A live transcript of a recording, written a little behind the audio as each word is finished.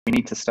We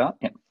need to start.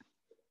 Yep.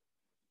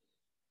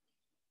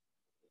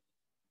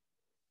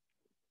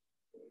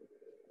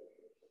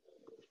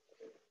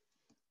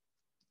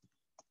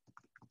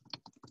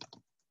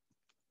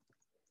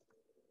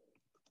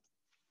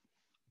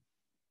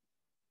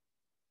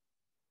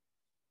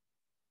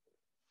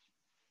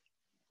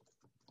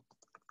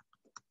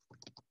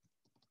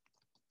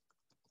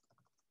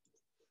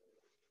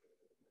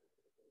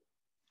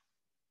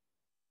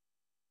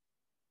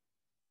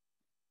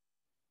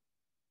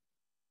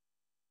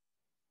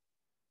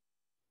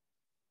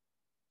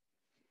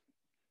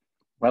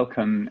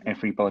 Welcome,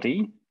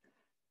 everybody,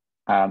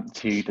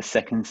 to the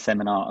second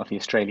seminar of the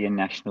Australian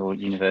National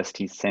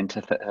University's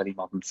Centre for Early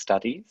Modern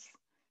Studies.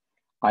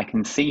 I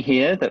can see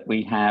here that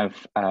we have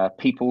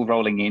people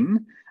rolling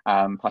in,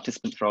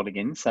 participants rolling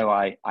in, so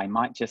I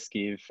might just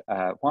give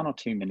 1 or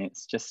 2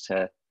 minutes just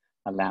to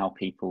allow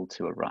people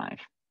to arrive.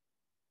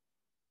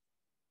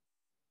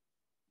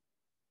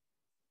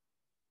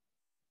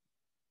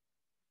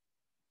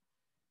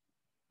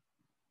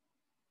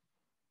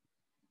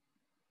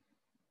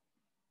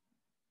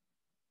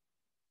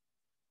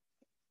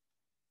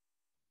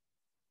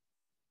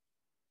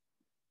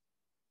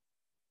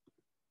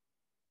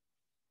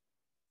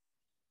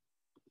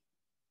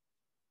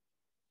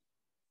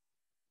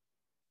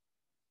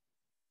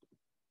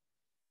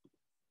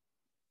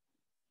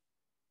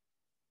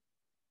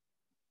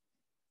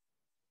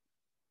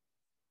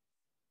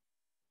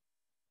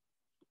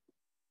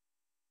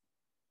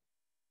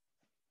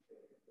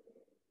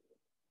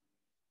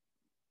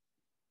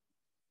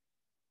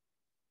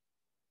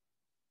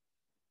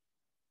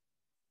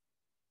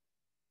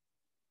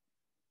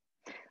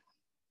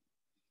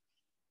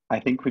 I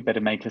think we better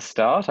make a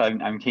start.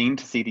 I'm keen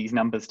to see these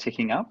numbers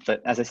ticking up.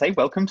 But as I say,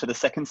 welcome to the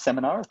second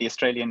seminar of the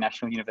Australian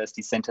National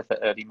University Centre for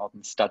Early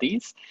Modern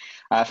Studies.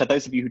 For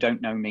those of you who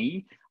don't know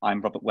me, I'm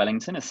Robert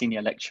Wellington, a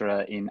senior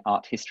lecturer in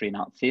art history and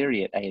art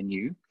theory at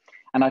ANU.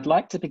 And I'd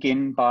like to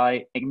begin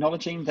by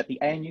acknowledging that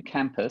the ANU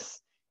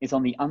campus is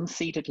on the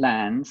unceded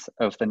lands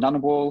of the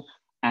Ngunnawal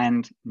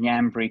and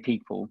Ngambri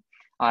people.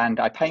 And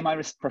I pay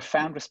my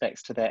profound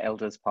respects to their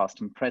elders past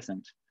and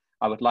present.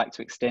 I would like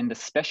to extend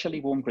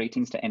especially warm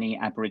greetings to any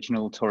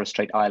Aboriginal, Torres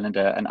Strait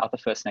Islander and other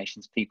First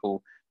Nations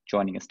people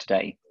joining us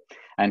today.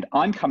 And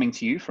I'm coming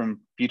to you from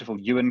beautiful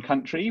Yuin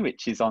country,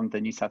 which is on the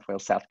New South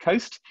Wales South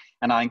Coast.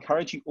 And I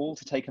encourage you all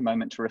to take a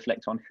moment to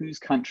reflect on whose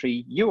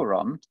country you are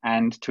on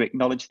and to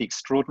acknowledge the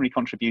extraordinary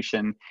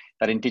contribution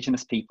that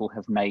Indigenous people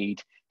have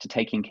made to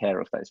taking care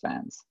of those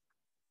lands.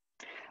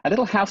 A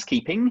little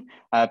housekeeping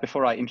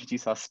before I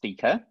introduce our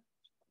speaker.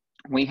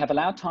 We have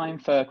allowed time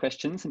for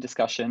questions and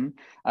discussion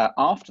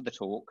after the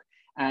talk,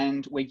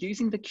 and we're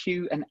using the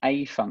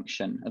Q&A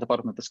function at the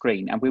bottom of the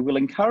screen. And we will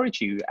encourage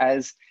you,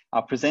 as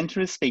our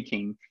presenter is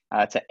speaking,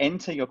 to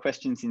enter your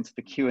questions into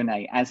the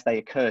Q&A as they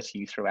occur to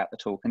you throughout the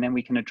talk, and then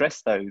we can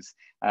address those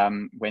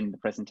when the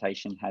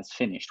presentation has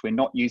finished. We're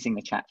not using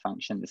the chat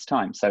function this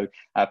time, so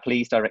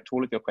please direct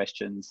all of your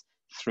questions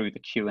through the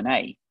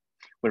Q&A.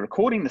 We're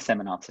recording the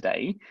seminar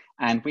today,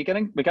 and we're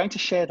going to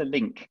share the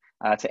link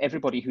to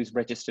everybody who's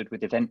registered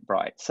with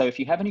Eventbrite. So if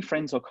you have any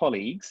friends or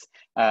colleagues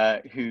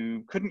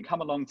who couldn't come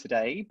along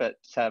today, but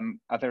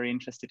are very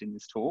interested in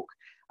this talk,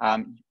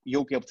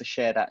 you'll be able to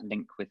share that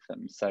link with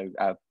them. So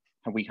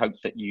we hope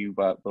that you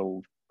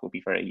will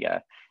be very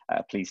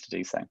pleased to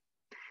do so.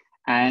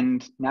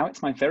 And now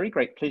it's my very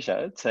great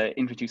pleasure to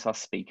introduce our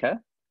speaker,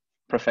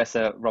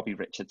 Professor Robbie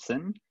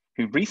Richardson,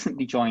 who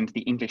recently joined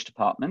the English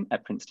department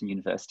at Princeton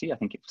University. I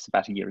think it was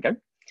about a year ago.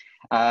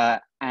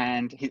 But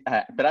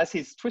as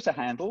his Twitter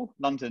handle,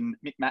 London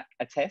Micmac,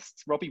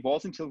 attests, Robbie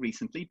was until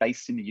recently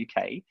based in the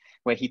UK,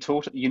 where he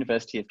taught at the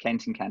University of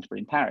Kent in Canterbury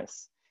in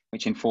Paris,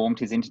 which informed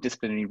his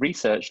interdisciplinary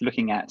research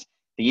looking at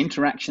the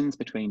interactions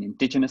between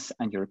Indigenous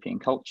and European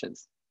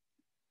cultures.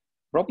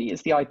 Robbie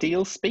is the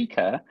ideal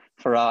speaker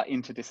for our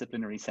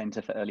Interdisciplinary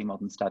Centre for Early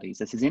Modern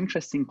Studies, as his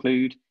interests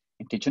include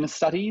Indigenous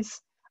studies,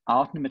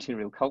 art and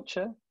material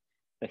culture,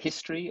 the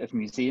history of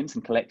museums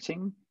and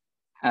collecting,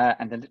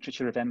 and the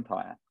literature of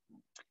empire.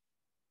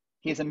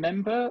 He is a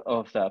member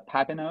of the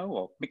Pabino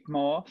or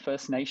Mi'kmaq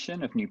First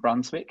Nation of New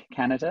Brunswick,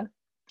 Canada.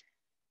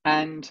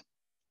 And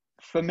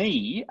for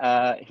me,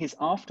 his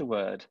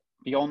afterword,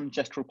 Beyond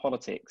Gestural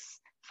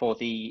Politics, for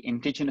the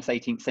Indigenous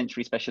 18th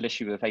Century special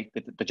issue of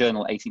the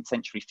journal 18th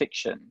Century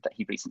Fiction that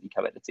he recently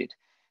co-edited,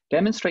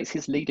 demonstrates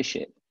his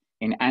leadership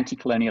in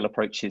anti-colonial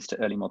approaches to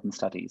early modern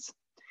studies.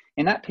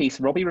 In that piece,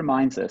 Robbie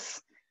reminds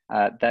us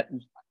that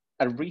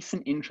a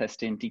recent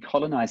interest in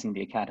decolonizing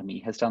the academy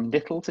has done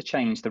little to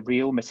change the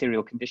real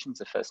material conditions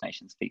of First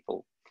Nations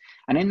people.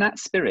 And in that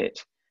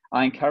spirit,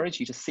 I encourage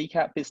you to seek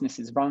out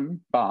businesses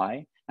run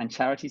by and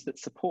charities that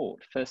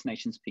support First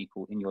Nations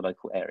people in your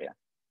local area.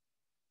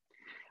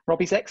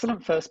 Robbie's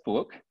excellent first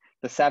book,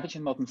 The Savage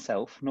and Modern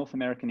Self, North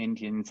American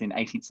Indians in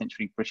 18th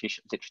Century British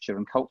Literature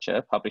and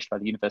Culture, published by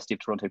the University of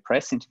Toronto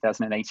Press in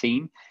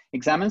 2018,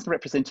 examines the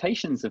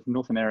representations of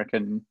North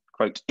American,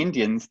 quote,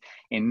 Indians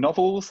in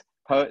novels,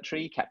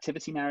 poetry,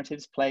 captivity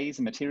narratives, plays,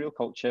 and material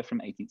culture from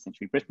 18th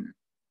century Britain.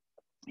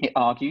 It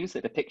argues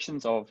that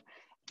depictions of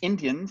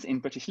Indians in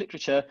British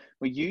literature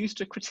were used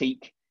to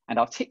critique and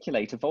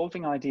articulate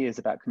evolving ideas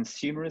about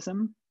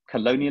consumerism,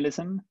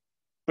 colonialism,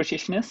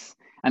 Britishness,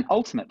 and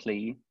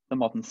ultimately the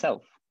modern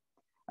self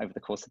over the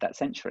course of that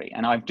century.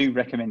 And I do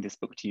recommend this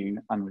book to you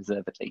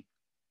unreservedly.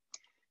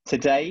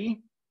 Today,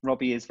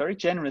 Robbie is very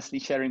generously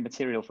sharing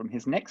material from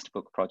his next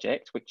book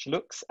project, which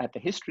looks at the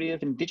history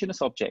of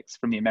Indigenous objects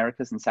from the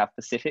Americas and South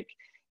Pacific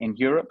in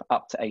Europe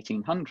up to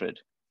 1800,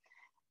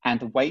 and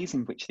the ways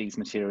in which these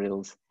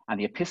materials and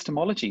the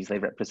epistemologies they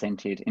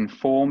represented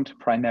informed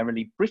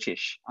primarily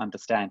British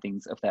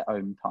understandings of their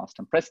own past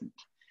and present.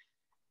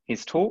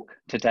 His talk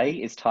today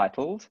is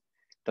titled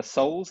The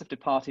Souls of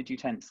Departed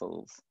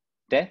Utensils,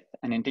 Death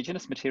and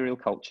Indigenous Material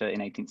Culture in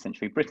 18th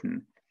Century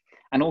Britain.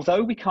 And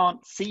although we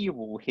can't see you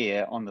all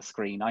here on the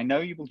screen, I know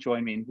you will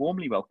join me in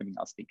warmly welcoming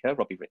our speaker,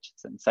 Robbie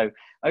Richardson. So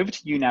over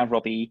to you now,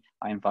 Robbie.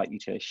 I invite you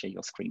to share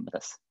your screen with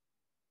us.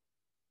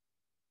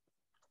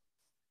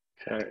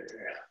 Okay.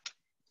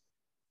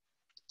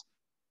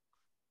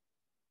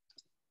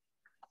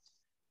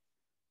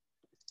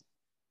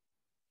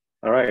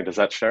 All right, is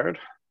that shared?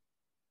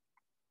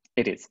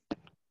 It is.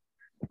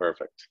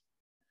 Perfect.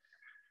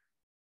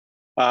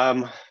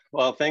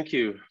 Well, thank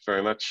you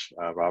very much,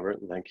 Robert,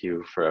 and thank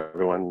you for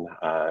everyone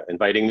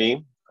inviting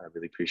me. I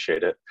really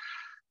appreciate it.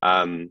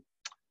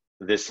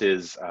 This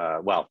is,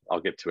 well,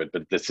 I'll get to it,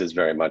 but this is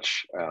very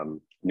much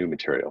new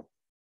material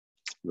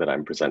that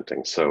I'm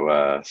presenting.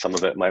 So some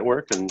of it might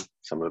work and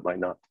some of it might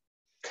not.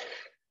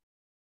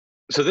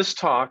 So this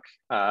talk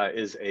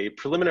is a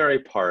preliminary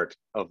part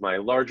of my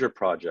larger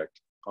project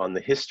on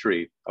the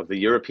history of the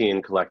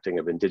European collecting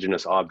of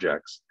Indigenous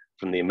objects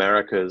from the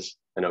Americas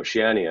and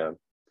Oceania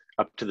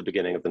up to the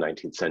beginning of the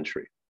 19th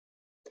century.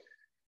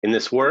 In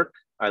this work,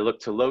 I look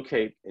to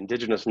locate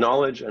Indigenous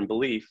knowledge and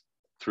belief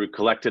through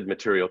collected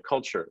material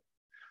culture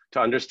to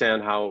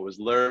understand how it was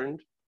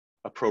learned,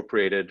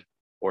 appropriated,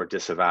 or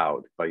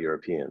disavowed by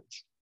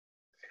Europeans.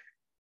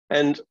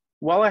 And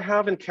while I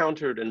have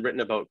encountered and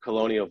written about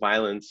colonial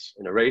violence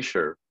and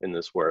erasure in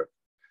this work,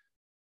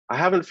 I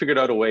haven't figured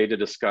out a way to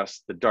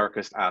discuss the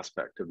darkest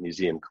aspect of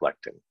museum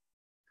collecting,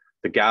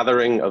 the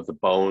gathering of the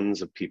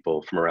bones of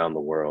people from around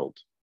the world,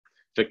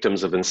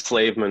 victims of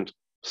enslavement,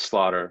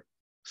 slaughter,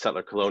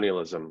 settler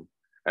colonialism,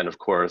 and of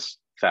course,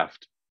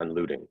 theft and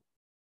looting.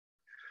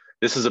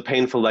 This is a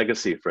painful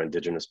legacy for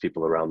Indigenous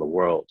people around the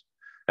world,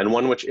 and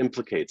one which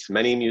implicates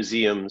many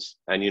museums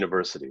and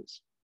universities,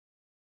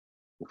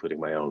 including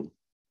my own.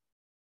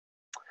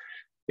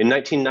 In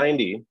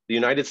 1990, the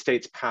United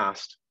States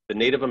passed the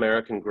Native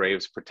American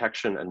Graves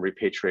Protection and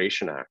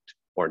Repatriation Act,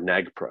 or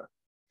NAGPRA.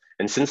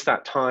 And since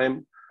that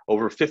time,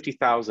 over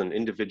 50,000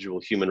 individual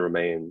human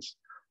remains,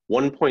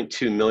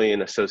 1.2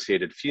 million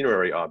associated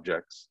funerary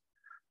objects,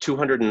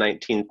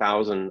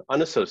 219,000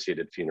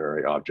 unassociated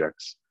funerary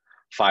objects,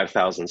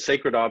 5,000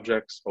 sacred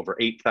objects, over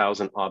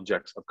 8,000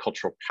 objects of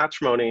cultural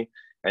patrimony,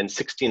 and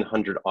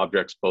 1,600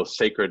 objects, both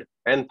sacred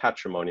and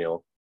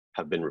patrimonial,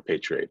 have been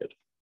repatriated.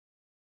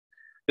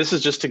 This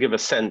is just to give a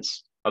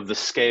sense of the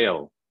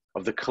scale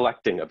of the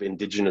collecting of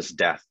Indigenous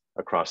death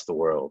across the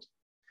world.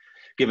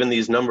 Given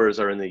these numbers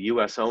are in the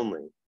US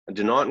only and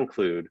do not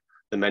include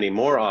the many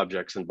more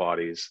objects and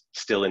bodies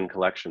still in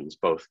collections,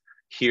 both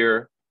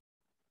here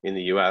in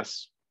the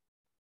US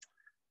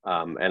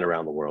and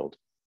around the world.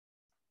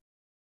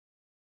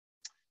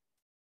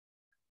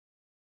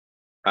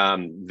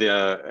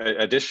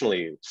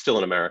 Additionally, still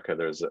in America,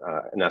 there's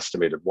an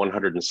estimated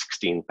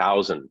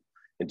 116,000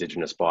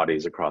 Indigenous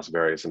bodies across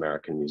various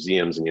American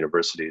museums and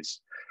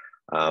universities.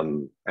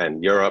 And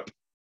Europe,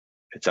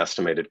 it's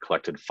estimated,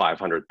 collected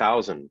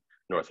 500,000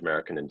 North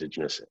American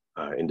Indigenous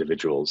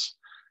individuals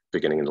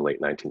beginning in the late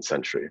 19th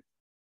century.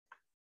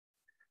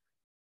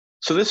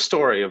 So this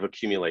story of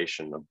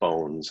accumulation of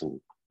bones and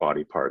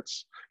body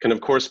parts can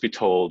of course be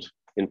told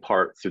in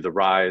part through the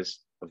rise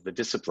of the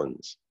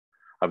disciplines,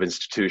 of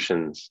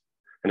institutions,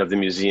 and of the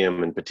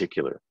museum in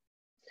particular,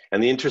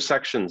 and the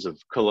intersections of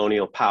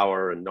colonial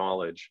power and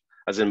knowledge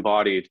as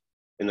embodied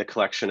in the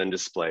collection and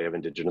display of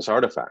Indigenous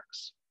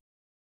artifacts.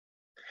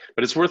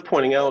 But it's worth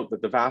pointing out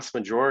that the vast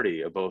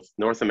majority of both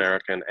North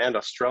American and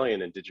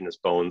Australian Indigenous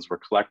bones were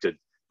collected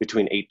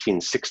between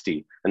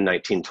 1860 and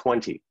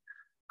 1920,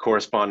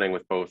 corresponding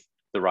with both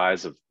the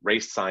rise of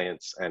race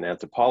science and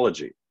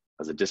anthropology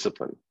as a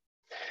discipline.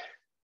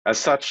 As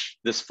such,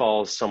 this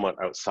falls somewhat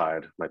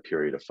outside my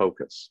period of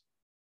focus.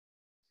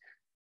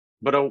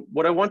 But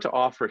what I want to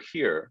offer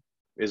here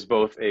is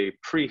both a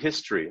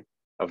prehistory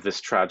of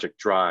this tragic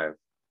drive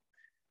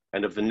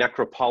and of the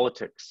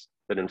necropolitics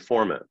that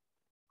inform it,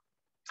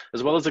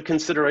 as well as a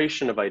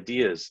consideration of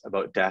ideas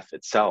about death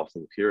itself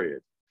in the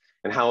period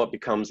and how it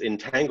becomes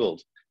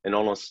entangled and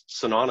almost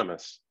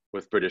synonymous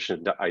with British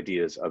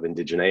ideas of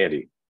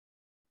indigeneity.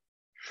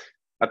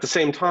 At the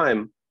same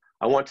time,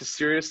 I want to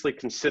seriously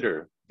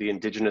consider the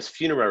Indigenous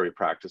funerary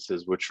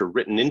practices which are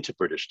written into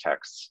British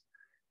texts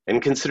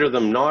and consider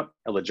them not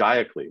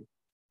elegiacally,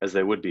 as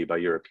they would be by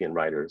European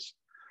writers,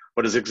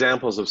 but as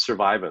examples of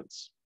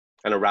survivance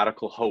and a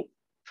radical hope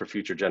for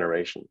future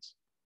generations.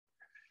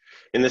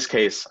 In this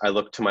case, I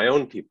look to my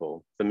own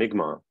people, the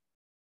Mi'kmaq.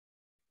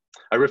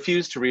 I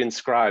refuse to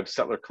reinscribe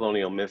settler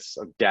colonial myths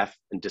of death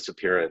and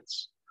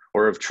disappearance,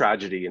 or of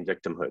tragedy and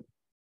victimhood.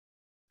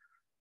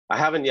 I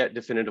haven't yet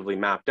definitively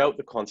mapped out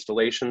the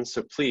constellations,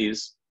 so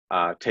please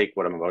take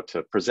what I'm about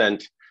to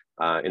present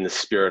in the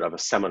spirit of a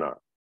seminar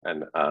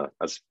and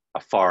as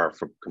a far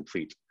from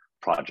complete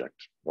project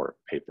or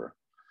paper.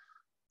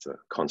 It's a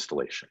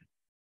constellation.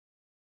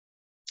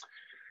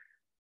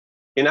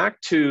 In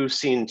Act 2,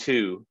 Scene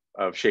 2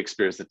 of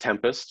Shakespeare's The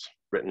Tempest,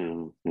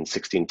 written in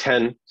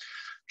 1610,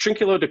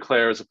 Trinculo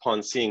declares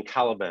upon seeing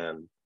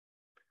Caliban,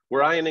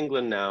 "Were I in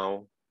England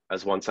now,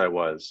 as once I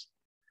was,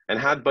 and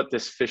had but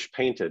this fish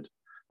painted,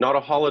 not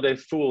a holiday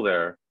fool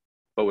there,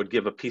 but would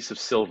give a piece of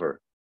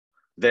silver.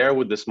 There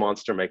would this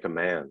monster make a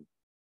man.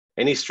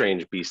 Any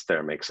strange beast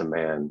there makes a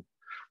man.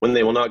 When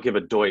they will not give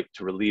a doit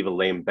to relieve a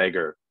lame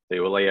beggar, they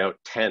will lay out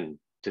 10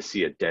 to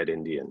see a dead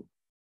Indian."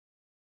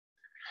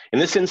 In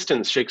this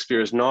instance,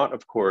 Shakespeare is not,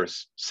 of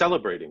course,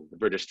 celebrating the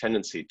British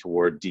tendency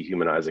toward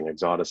dehumanizing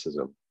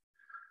exoticism.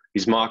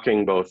 He's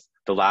mocking both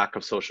the lack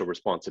of social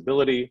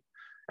responsibility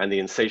and the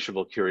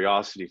insatiable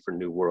curiosity for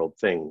new world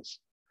things,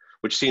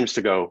 which seems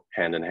to go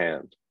hand in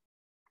hand.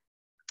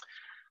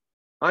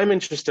 I'm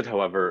interested,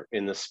 however,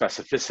 in the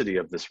specificity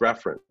of this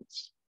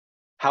reference.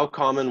 How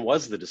common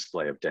was the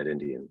display of dead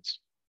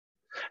Indians?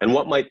 And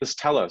what might this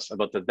tell us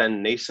about the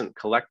then nascent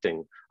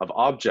collecting of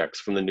objects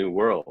from the New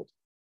World?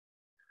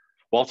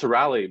 Walter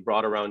Raleigh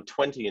brought around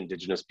 20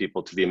 Indigenous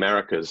people to the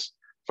Americas,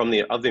 from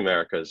the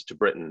Americas to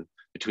Britain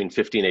between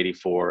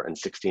 1584 and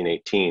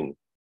 1618,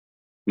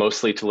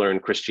 mostly to learn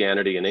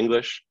Christianity and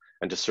English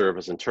and to serve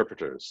as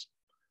interpreters,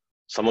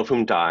 some of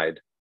whom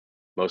died,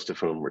 most of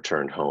whom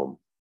returned home.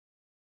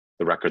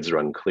 The records are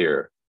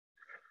unclear,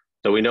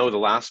 though we know the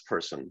last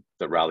person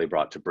that Raleigh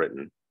brought to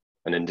Britain,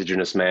 an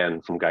Indigenous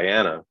man from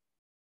Guyana,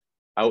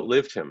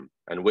 outlived him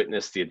and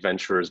witnessed the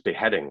adventurer's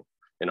beheading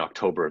in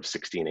October of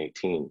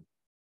 1618,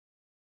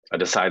 a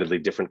decidedly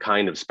different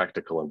kind of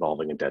spectacle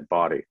involving a dead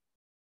body.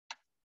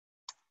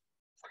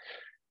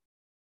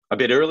 A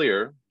bit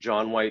earlier,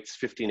 John White's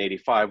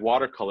 1585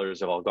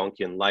 watercolors of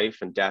Algonquian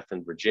life and death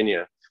in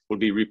Virginia would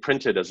be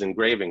reprinted as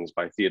engravings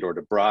by Theodore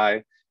de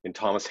Bry in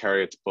Thomas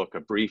Harriot's book, A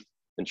Brief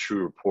and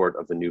True Report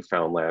of the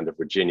Newfound Land of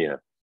Virginia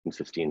in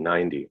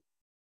 1590.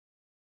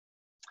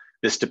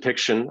 This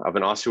depiction of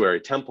an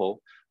ossuary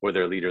temple where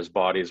their leaders'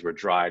 bodies were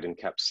dried and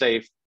kept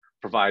safe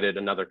provided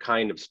another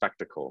kind of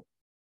spectacle,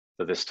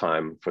 though this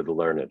time for the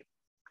learned.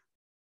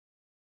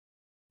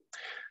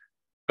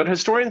 But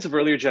historians of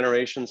earlier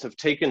generations have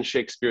taken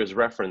Shakespeare's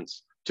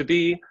reference to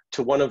be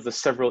to one of the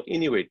several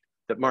Inuit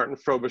that Martin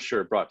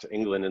Frobisher brought to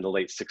England in the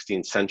late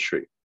 16th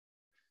century.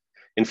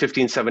 In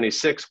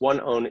 1576, one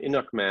unknown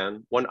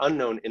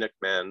Inuk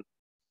man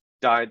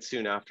died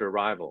soon after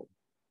arrival.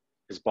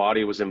 His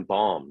body was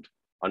embalmed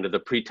under the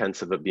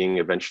pretense of it being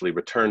eventually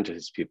returned to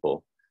his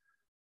people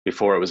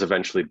before it was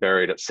eventually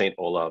buried at St.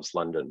 Olave's,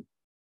 London.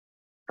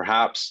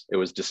 Perhaps it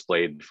was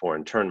displayed before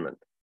internment.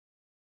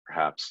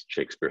 Perhaps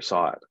Shakespeare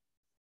saw it.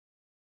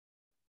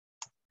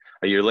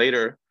 A year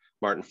later,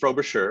 Martin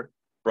Frobisher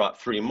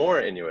brought 3 more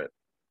Inuit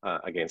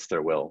against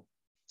their will.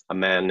 A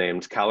man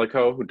named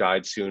Calico, who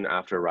died soon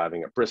after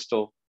arriving at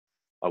Bristol,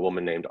 a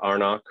woman named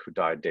Arnoch, who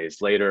died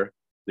days later,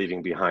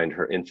 leaving behind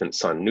her infant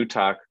son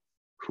Nutak,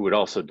 who would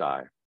also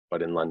die,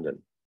 but in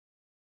London.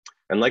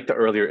 And like the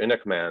earlier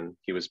Inuk man,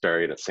 he was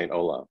buried at St.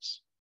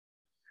 Olave's.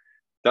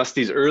 Thus,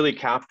 these early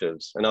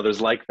captives and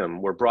others like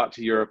them were brought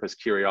to Europe as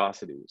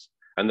curiosities,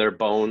 and their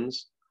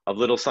bones, of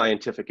little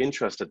scientific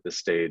interest at this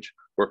stage,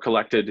 were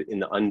collected in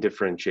the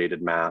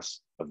undifferentiated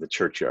mass of the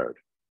churchyard.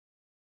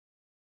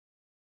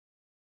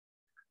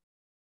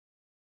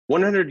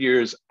 100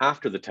 years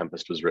after The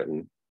Tempest was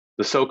written,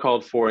 the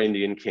so-called 4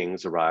 Indian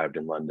kings arrived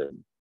in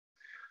London.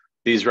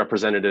 These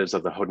representatives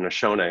of the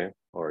Haudenosaunee,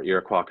 or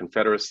Iroquois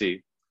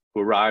Confederacy,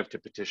 who arrived to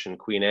petition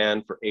Queen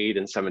Anne for aid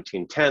in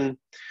 1710,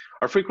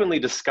 are frequently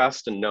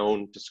discussed and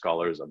known to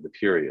scholars of the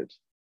period.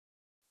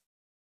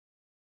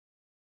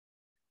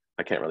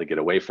 I can't really get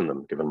away from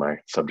them given my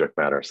subject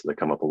matter, so they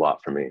come up a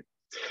lot for me.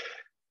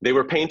 They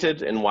were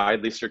painted in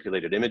widely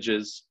circulated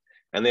images,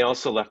 and they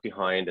also left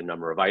behind a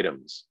number of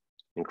items,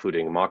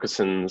 including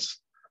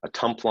moccasins, a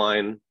tump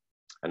line,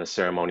 and a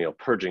ceremonial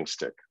purging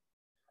stick,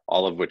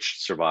 all of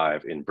which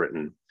survive in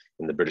Britain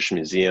in the British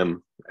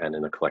Museum and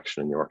in a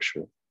collection in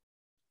Yorkshire.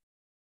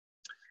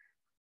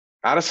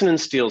 Addison and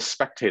Steele's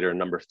Spectator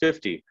number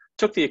 50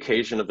 took the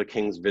occasion of the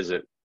king's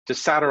visit to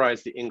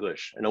satirize the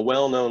English in a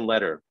well-known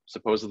letter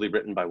supposedly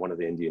written by one of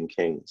the Indian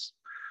kings.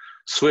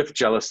 Swift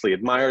jealously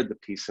admired the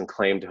piece and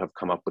claimed to have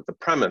come up with the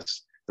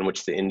premise in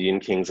which the Indian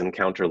kings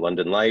encounter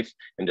London life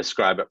and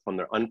describe it from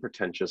their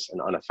unpretentious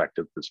and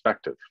unaffected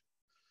perspective.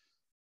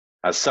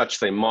 As such,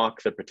 they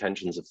mock the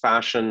pretensions of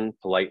fashion,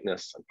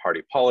 politeness, and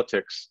party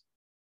politics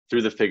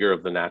through the figure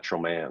of the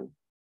natural man,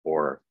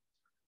 or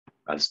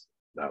as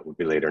that would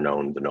be later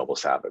known, the noble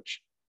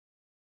savage.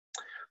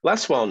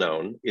 Less well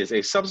known is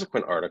a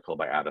subsequent article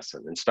by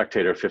Addison in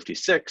Spectator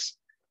 56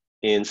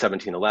 in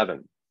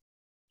 1711.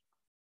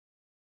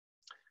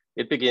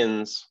 It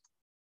begins,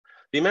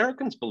 "The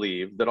Americans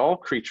believe that all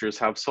creatures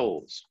have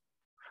souls,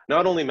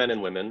 not only men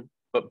and women,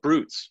 but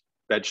brutes,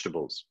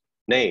 vegetables,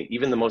 nay,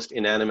 even the most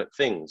inanimate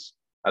things,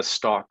 as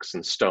stocks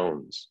and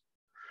stones.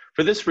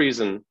 For this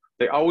reason,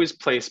 they always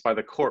place by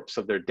the corpse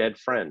of their dead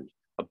friend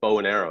a bow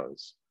and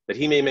arrows, that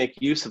he may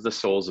make use of the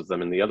souls of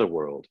them in the other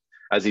world,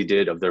 as he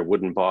did of their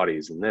wooden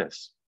bodies in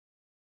this."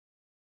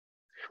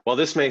 While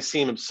this may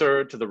seem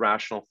absurd to the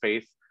rational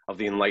faith of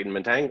the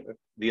Enlightenment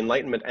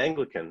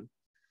Anglican,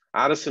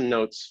 Addison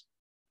notes,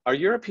 "Our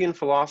European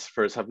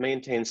philosophers have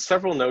maintained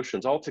several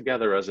notions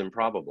altogether as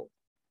improbable."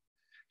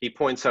 He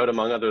points out,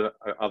 among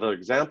other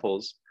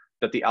examples,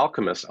 that the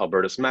alchemist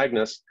Albertus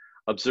Magnus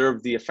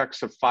observed the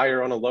effects of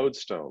fire on a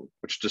lodestone,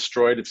 which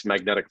destroyed its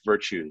magnetic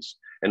virtues,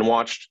 and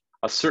watched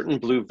a certain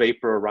blue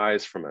vapor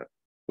arise from it,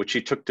 which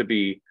he took to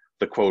be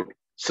the, quote,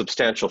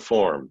 "substantial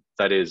form,"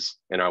 that is,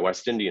 in our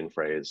West Indian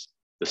phrase,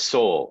 the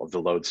soul of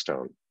the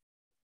lodestone.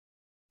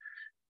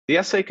 The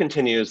essay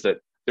continues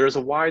that there is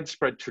a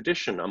widespread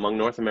tradition among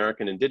North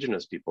American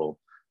indigenous people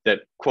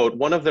that, quote,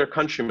 "one of their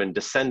countrymen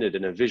descended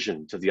in a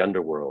vision to the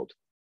underworld."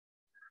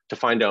 To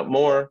find out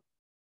more,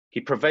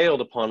 he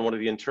prevailed upon one of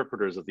the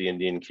interpreters of the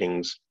Indian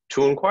kings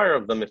to inquire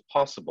of them, if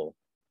possible,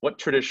 what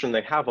tradition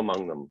they have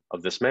among them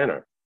of this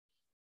manner.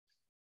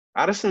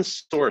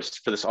 Addison's source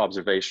for this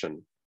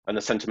observation and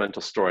the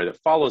sentimental story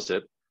that follows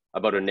it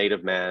about a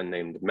native man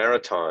named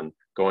Marathon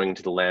going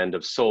to the land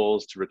of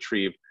souls to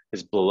retrieve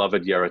his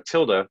beloved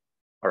Yaratilda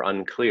are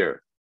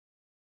unclear.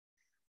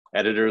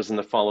 Editors in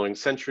the following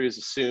centuries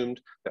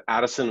assumed that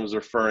Addison was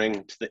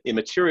referring to the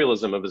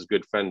immaterialism of his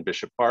good friend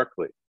Bishop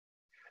Berkeley.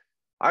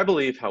 I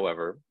believe,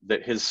 however,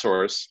 that his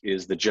source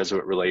is the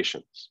Jesuit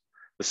Relations,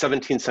 the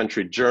 17th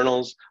century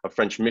journals of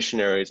French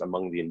missionaries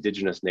among the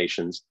indigenous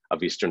nations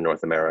of Eastern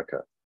North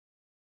America.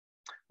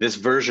 This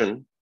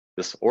version,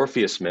 this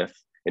Orpheus myth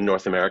in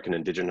North American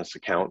indigenous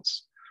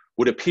accounts,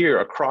 would appear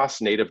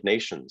across native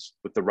nations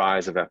with the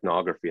rise of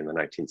ethnography in the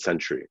 19th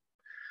century.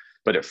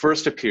 But it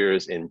first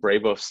appears in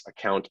Brebeuf's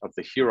account of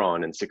the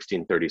Huron in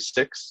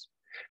 1636,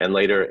 and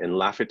later in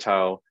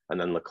Lafitau and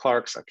then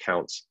Leclerc's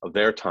accounts of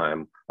their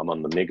time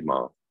among the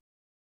Mi'kmaq.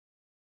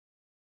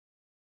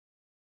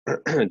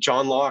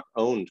 John Locke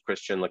owned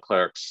Christian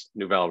Leclerc's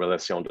Nouvelle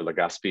Relation de la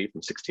Gaspé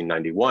from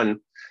 1691,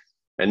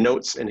 and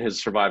notes in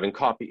his surviving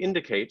copy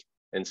indicate,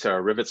 in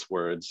Sarah Rivet's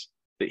words,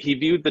 that he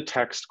viewed the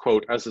text,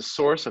 quote, "as a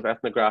source of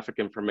ethnographic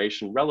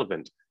information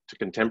relevant to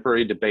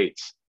contemporary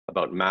debates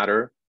about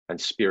matter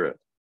and spirit."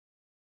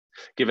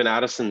 Given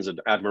Addison's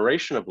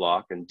admiration of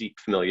Locke and deep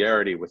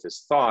familiarity with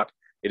his thought,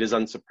 it is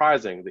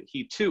unsurprising that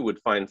he too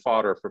would find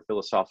fodder for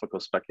philosophical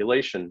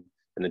speculation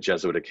in the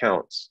Jesuit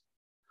accounts.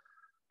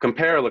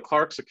 Compare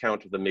Leclerc's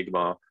account of the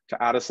Mi'kmaq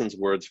to Addison's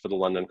words for the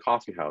London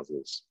coffee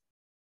houses.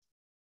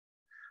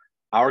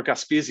 "Our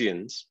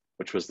Gaspesians,"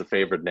 which was the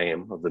favored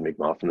name of the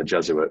Mi'kmaq from the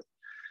Jesuit,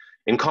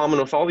 "in common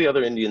with all the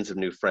other Indians of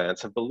New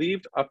France, have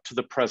believed up to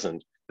the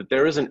present that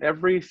there is in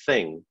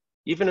everything,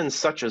 even in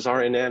such as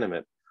are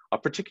inanimate, a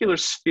particular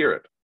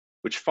spirit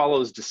which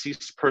follows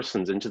deceased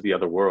persons into the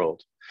other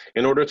world,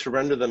 in order to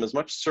render them as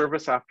much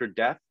service after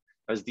death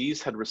as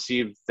these had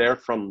received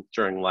therefrom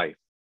during life."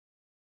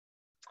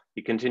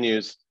 He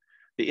continues,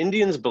 "The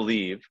Indians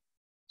believe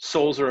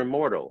souls are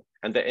immortal,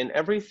 and that in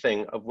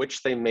everything of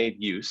which they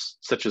made use,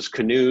 such as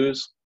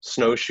canoes,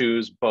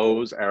 snowshoes,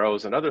 bows,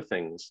 arrows, and other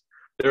things,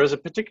 there is a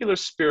particular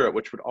spirit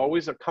which would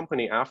always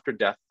accompany after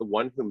death the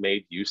one who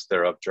made use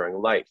thereof during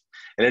life.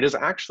 And it is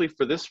actually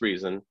for this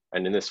reason,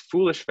 and in this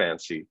foolish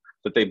fancy,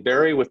 that they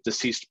bury with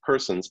deceased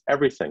persons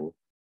everything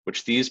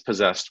which these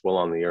possessed while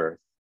on the earth,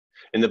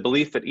 in the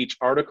belief that each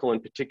article in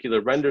particular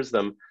renders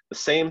them the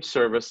same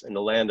service in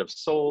the land of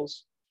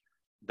souls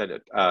that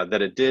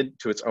it did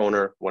to its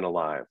owner when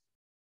alive."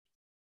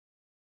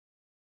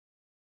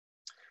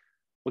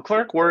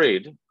 Leclerc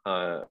worried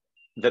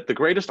that the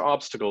greatest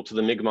obstacle to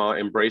the Mi'kmaq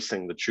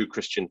embracing the true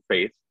Christian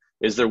faith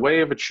is their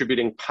way of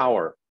attributing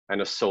power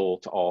and a soul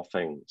to all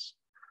things,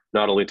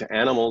 not only to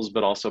animals,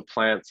 but also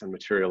plants and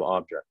material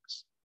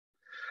objects.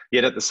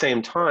 Yet at the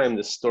same time,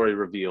 this story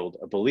revealed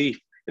a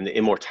belief in the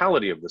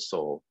immortality of the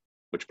soul,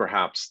 which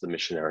perhaps the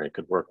missionary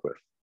could work with.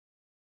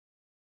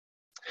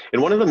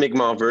 In one of the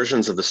Mi'kmaq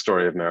versions of the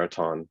story of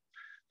Marathon,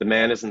 the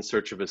man is in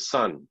search of his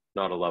son,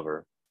 not a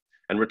lover,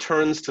 and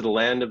returns to the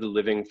land of the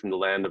living from the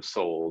land of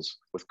souls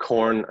with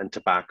corn and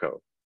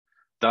tobacco,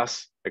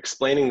 thus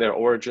explaining their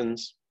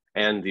origins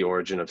and the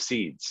origin of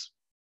seeds.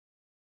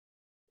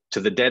 To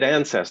the dead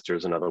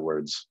ancestors, in other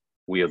words,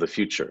 we are the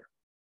future.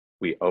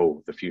 We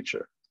owe the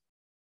future.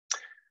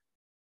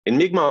 In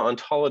Mi'kmaq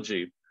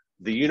ontology,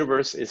 the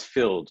universe is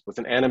filled with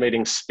an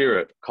animating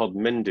spirit called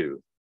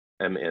Mindu,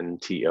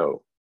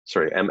 M-N-T-U.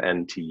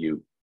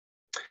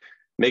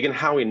 Megan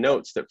Howie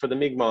notes that for the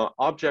Mi'kmaq,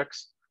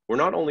 objects were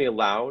not only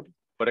allowed,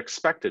 but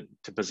expected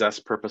to possess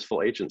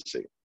purposeful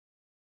agency.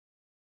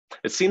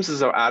 It seems as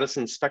though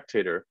Addison's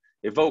Spectator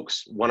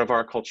evokes one of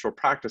our cultural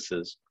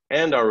practices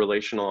and our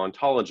relational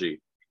ontology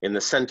in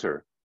the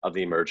center of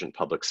the emergent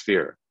public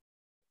sphere.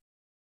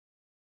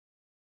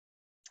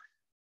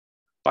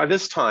 By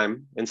this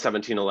time, in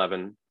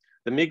 1711,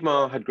 the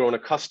Mi'kmaq had grown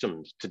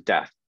accustomed to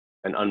death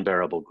and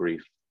unbearable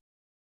grief.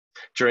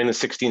 During the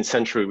 16th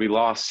century, we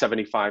lost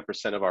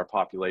 75% of our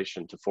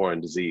population to foreign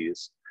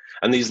disease,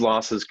 and these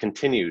losses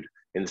continued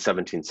in the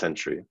 17th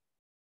century.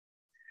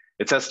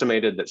 It's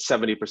estimated that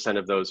 70%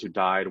 of those who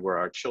died were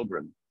our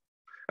children,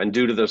 and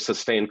due to the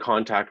sustained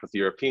contact with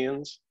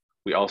Europeans,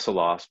 we also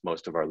lost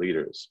most of our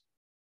leaders.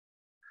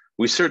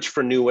 We searched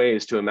for new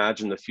ways to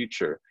imagine the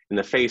future in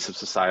the face of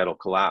societal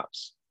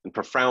collapse and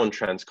profound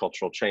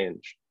transcultural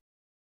change.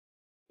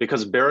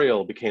 Because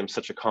burial became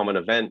such a common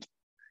event,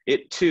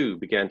 it too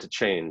began to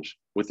change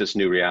with this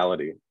new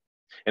reality,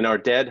 and our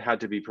dead had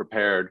to be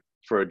prepared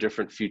for a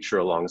different future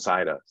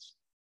alongside us.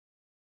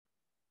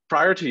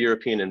 Prior to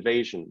European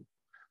invasion,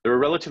 there were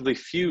relatively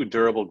few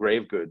durable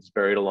grave goods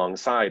buried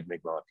alongside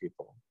Mi'kmaq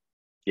people.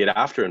 Yet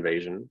after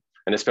invasion,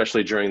 and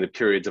especially during the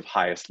periods of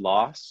highest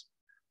loss,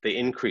 they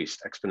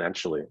increased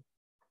exponentially.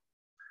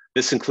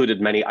 This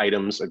included many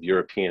items of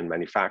European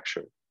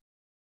manufacture.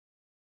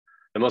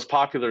 The most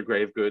popular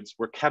grave goods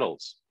were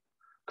kettles,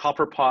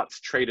 copper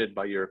pots traded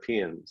by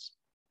Europeans.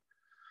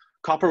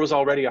 Copper was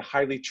already a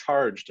highly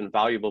charged and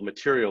valuable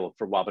material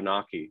for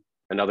Wabanaki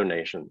and other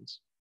nations,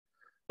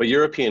 but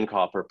European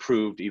copper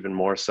proved even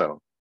more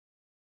so.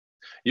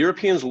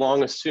 Europeans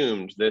long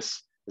assumed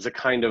this as a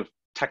kind of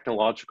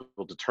technological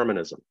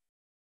determinism,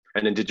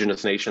 and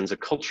indigenous nations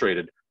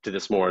acculturated to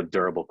this more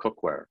durable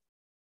cookware.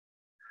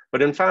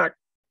 But in fact,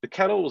 the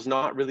kettle was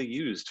not really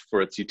used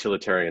for its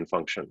utilitarian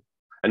function,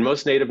 and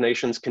most native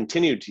nations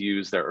continued to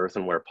use their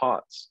earthenware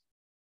pots.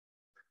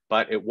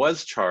 But it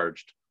was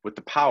charged with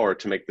the power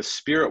to make the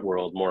spirit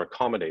world more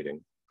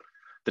accommodating.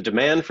 The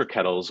demand for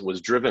kettles was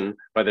driven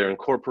by their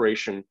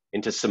incorporation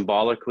into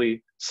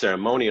symbolically,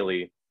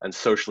 ceremonially, and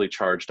socially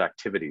charged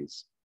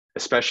activities,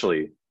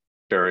 especially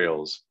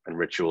burials and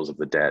rituals of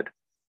the dead.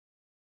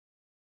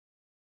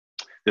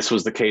 This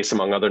was the case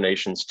among other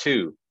nations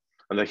too,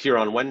 and the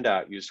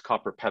Huron-Wendat used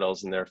copper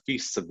kettles in their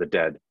feasts of the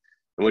dead,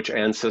 in which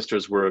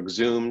ancestors were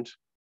exhumed,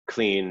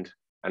 cleaned,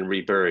 and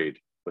reburied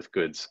with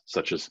goods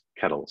such as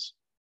kettles.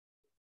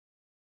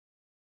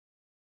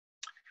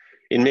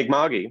 In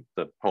Mi'kma'ki,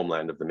 the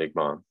homeland of the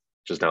Mi'kmaq,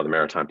 which is now the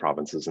Maritime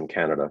Provinces in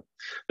Canada,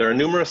 there are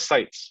numerous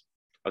sites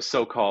of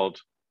so-called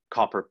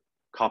copper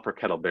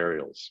kettle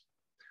burials,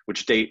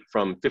 which date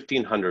from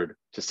 1500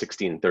 to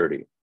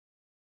 1630.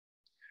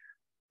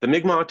 The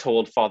Mi'kmaq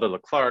told Father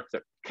Leclerc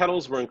that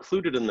kettles were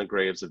included in the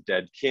graves of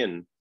dead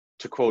kin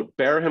to, quote,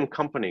 bear him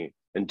company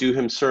and do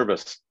him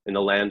service in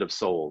the land of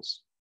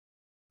souls.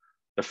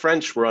 The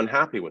French were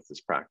unhappy with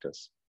this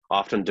practice,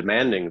 often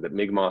demanding that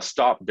Mi'kmaq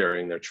stop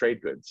burying their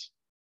trade goods.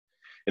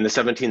 In the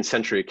 17th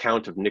century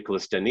account of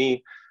Nicolas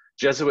Denis,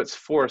 Jesuits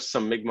forced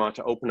some Mi'kmaq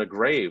to open a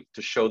grave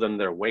to show them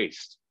their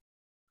waste.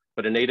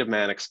 But a native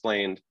man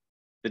explained,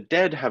 the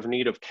dead have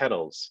need of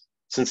kettles,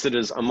 since it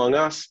is among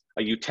us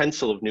a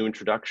utensil of new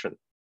introduction,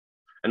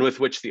 and with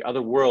which the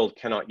other world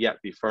cannot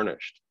yet be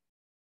furnished.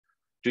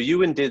 Do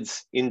you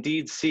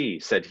indeed see,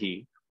 said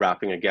he,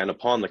 rapping again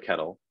upon the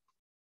kettle,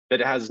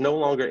 that it has no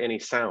longer any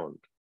sound,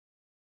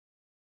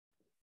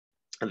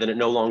 and that it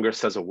no longer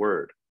says a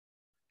word,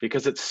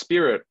 because its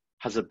spirit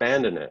has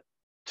abandoned it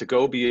to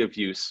go be of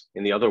use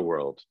in the other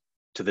world,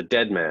 to the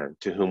dead man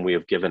to whom we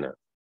have given it.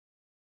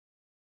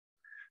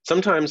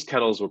 Sometimes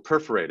kettles were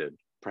perforated,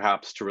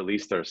 perhaps to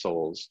release their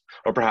souls,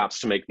 or perhaps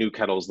to make new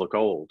kettles look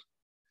old,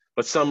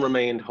 but some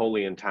remained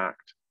wholly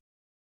intact.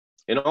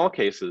 In all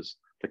cases,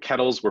 the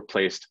kettles were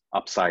placed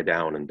upside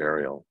down in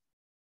burial.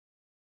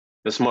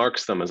 This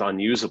marks them as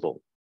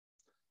unusable,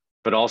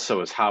 but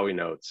also, as Howie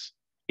notes,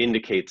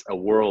 indicates a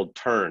world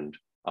turned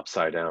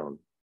upside down,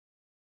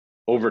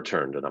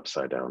 overturned and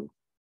upside down.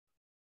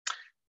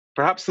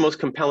 Perhaps the most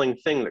compelling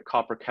thing that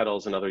copper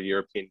kettles and other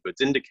European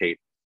goods indicate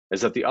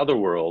is that the other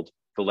world,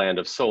 the land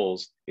of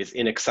souls, is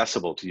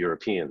inaccessible to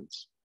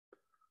Europeans.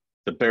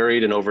 The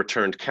buried and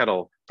overturned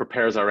kettle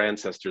prepares our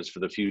ancestors for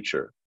the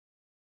future.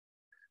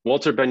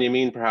 Walter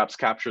Benjamin perhaps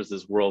captures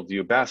this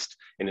worldview best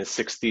in his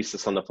sixth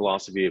thesis on the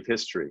philosophy of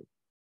history.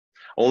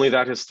 Only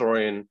that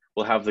historian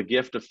will have the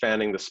gift of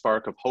fanning the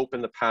spark of hope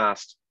in the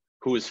past,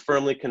 who is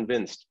firmly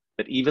convinced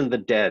that even the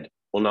dead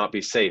will not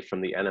be safe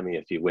from the enemy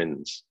if he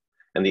wins,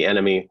 and the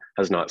enemy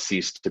has not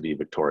ceased to be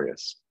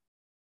victorious.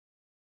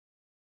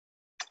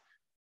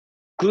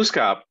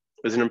 Glooskap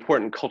is an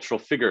important cultural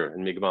figure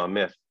in Mi'kmaq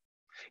myth.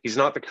 He's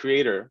not the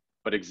creator,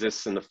 but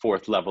exists in the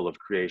fourth level of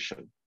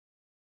creation.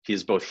 He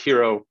is both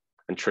hero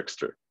and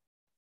trickster.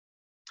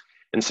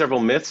 In several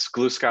myths,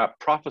 Glooskap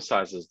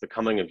prophesizes the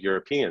coming of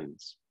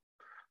Europeans.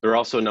 There are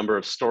also a number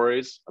of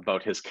stories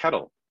about his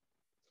kettle.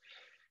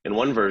 In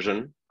one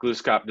version,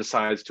 Glooskap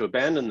decides to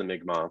abandon the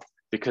Mi'kmaq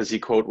because he,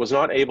 quote, was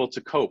not able to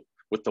cope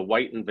with the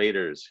white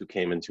invaders who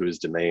came into his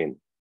domain.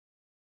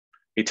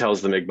 He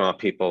tells the Mi'kmaq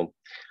people,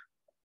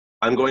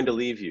 I'm going to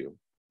leave you.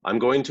 I'm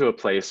going to a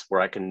place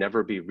where I can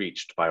never be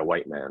reached by a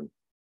white man.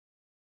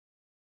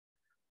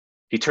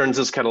 He turns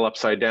his kettle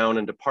upside down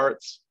and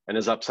departs, and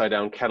his upside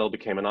down kettle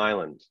became an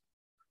island,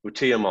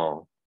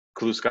 Utiamal,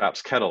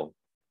 Glooskap's kettle,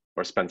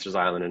 or Spencer's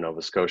Island in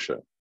Nova Scotia.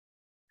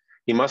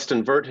 He must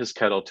invert his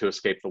kettle to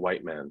escape the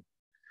white man,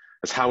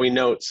 As Howie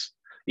notes,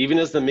 even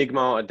as the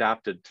Mi'kmaq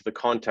adapted to the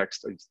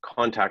context of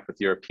contact with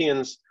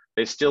Europeans,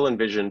 they still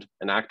envisioned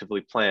and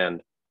actively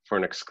planned for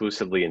an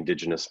exclusively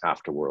indigenous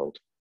afterworld.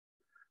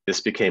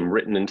 This became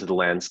written into the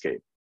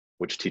landscape,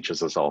 which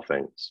teaches us all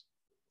things.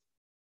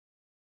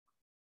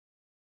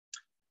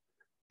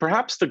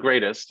 Perhaps the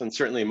greatest and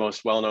certainly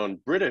most well-known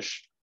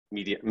British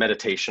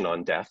meditation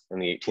on death in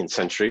the 18th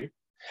century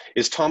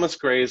is Thomas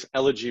Gray's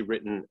elegy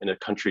written in a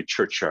country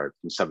churchyard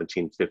from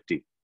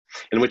 1750,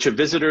 in which a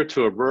visitor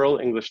to a rural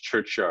English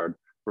churchyard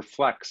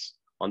reflects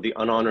on the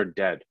unhonored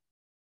dead,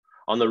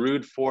 on the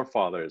rude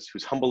forefathers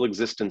whose humble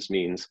existence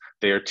means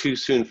they are too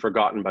soon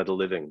forgotten by the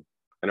living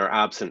and are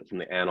absent from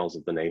the annals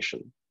of the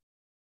nation.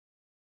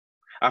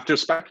 After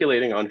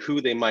speculating on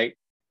who they might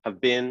have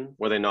been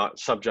were they not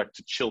subject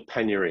to chill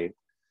penury,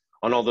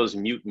 on all those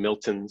mute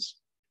Miltons,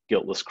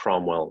 guiltless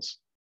Cromwells,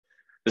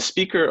 the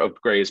speaker of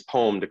Gray's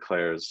poem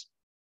declares,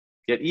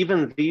 "Yet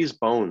even these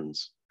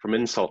bones from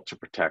insult to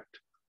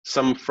protect,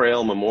 some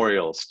frail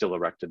memorial still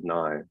erected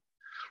nigh,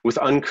 with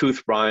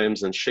uncouth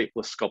rhymes and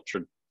shapeless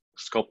sculpture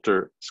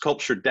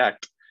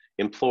decked,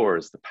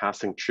 implores the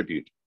passing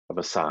tribute of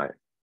a sigh."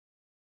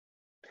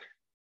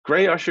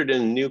 Gray ushered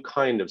in a new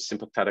kind of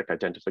sympathetic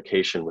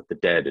identification with the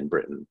dead in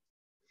Britain,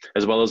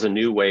 as well as a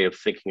new way of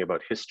thinking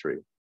about history.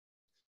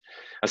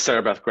 As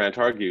Sarah Beth Grant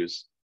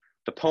argues,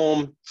 the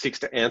poem seeks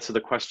to answer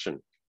the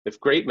question, if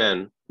great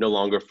men no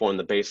longer form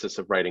the basis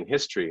of writing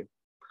history,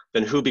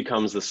 then who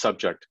becomes the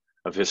subject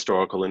of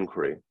historical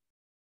inquiry?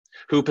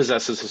 Who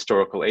possesses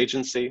historical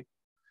agency?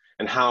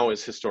 And how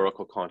is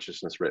historical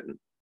consciousness written?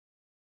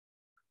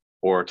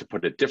 Or to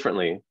put it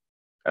differently,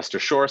 Esther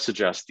Shore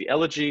suggests the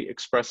elegy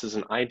expresses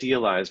an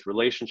idealized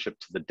relationship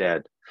to the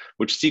dead,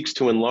 which seeks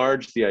to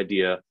enlarge the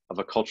idea of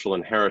a cultural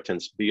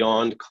inheritance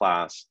beyond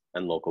class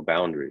and local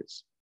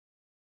boundaries.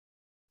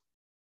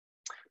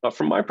 But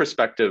from my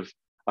perspective,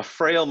 a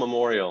frail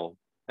memorial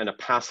and a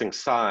passing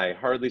sigh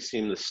hardly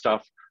seem the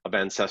stuff of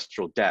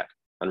ancestral debt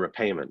and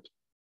repayment.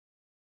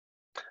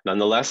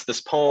 Nonetheless, this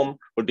poem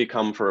would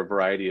become, for a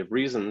variety of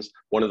reasons,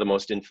 one of the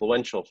most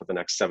influential for the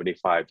next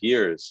 75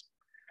 years,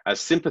 as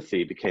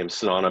sympathy became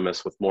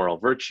synonymous with moral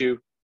virtue.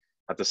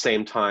 At the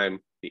same time,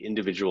 the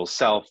individual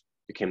self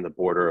became the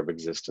border of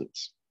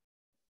existence.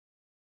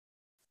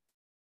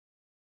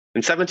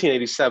 In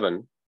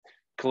 1787,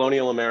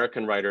 colonial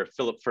American writer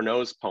Philip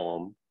Furneaux's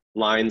poem,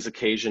 Lines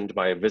Occasioned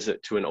by a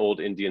Visit to an Old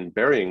Indian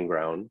Burying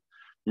Ground,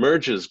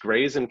 merges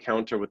Gray's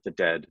encounter with the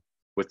dead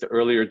with the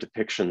earlier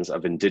depictions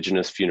of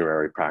indigenous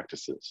funerary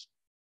practices.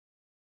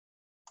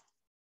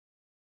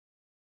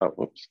 Oh,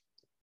 whoops.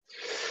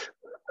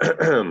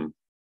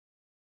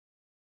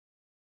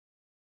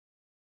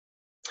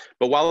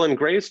 But while in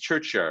Gray's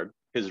churchyard,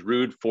 his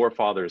rude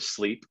forefathers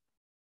sleep,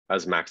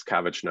 as Max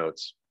Cavich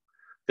notes,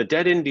 the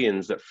dead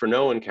Indians that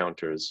Furneaux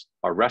encounters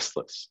are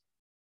restless.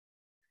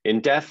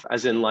 In death,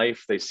 as in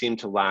life, they seem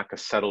to lack a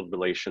settled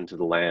relation to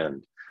the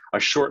land, a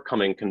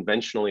shortcoming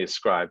conventionally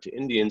ascribed to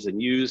Indians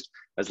and used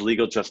as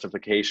legal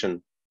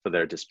justification for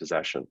their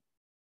dispossession.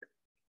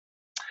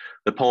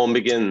 The poem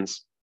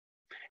begins,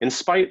 in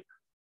spite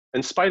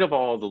of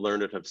all the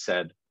learned have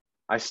said,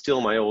 I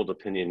still my old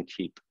opinion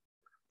keep.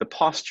 The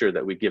posture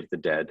that we give the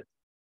dead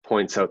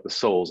points out the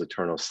soul's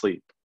eternal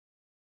sleep.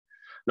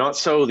 Not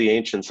so the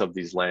ancients of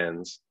these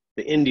lands.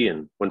 The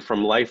Indian, when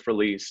from life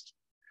released,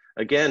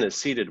 again is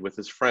seated with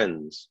his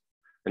friends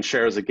and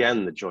shares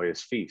again the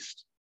joyous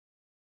feast.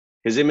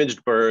 His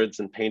imaged birds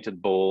and painted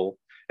bowl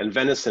and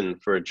venison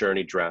for a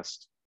journey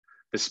dressed,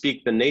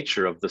 bespeak the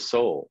nature of the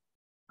soul,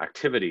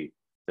 activity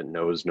that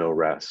knows no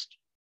rest.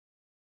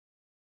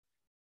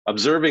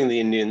 Observing the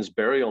Indian's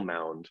burial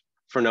mound,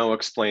 Furneaux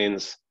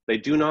explains, they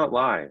do not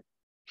lie,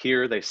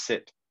 here they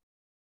sit.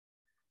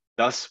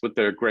 Thus with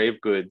their grave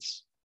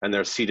goods and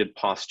their seated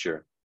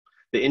posture,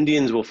 the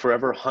Indians will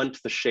forever hunt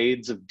the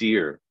shades of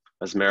deer,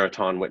 as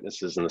Marathon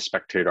witnesses in the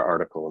Spectator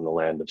article in the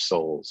Land of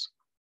Souls.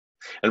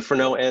 And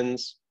Furneaux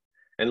ends,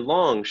 and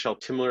long shall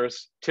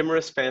timorous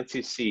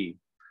fancy see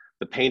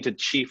the painted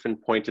chief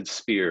and pointed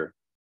spear,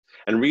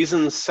 and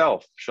reason's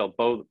self shall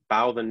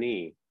bow the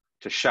knee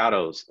to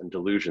shadows and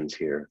delusions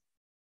here.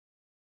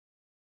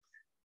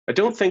 I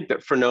don't think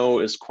that Furneaux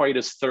is quite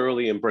as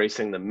thoroughly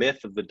embracing the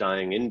myth of the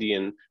dying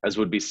Indian as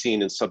would be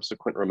seen in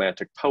subsequent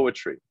Romantic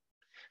poetry,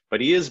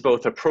 but he is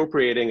both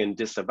appropriating and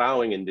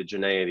disavowing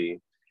indigeneity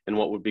in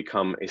what would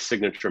become a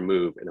signature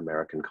move in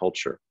American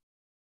culture.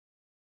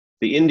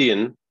 The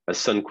Indian, as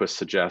Sundquist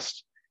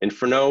suggests, in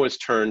Furneaux is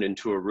turned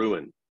into a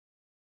ruin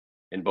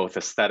in both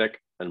aesthetic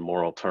and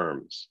moral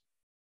terms.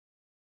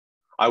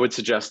 I would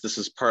suggest this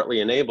is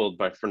partly enabled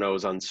by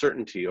Furneaux's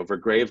uncertainty over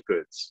grave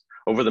goods,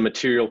 over the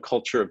material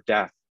culture of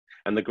death,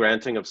 and the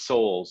granting of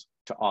souls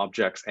to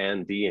objects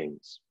and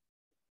beings.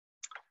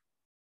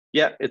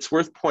 Yet it's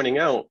worth pointing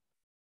out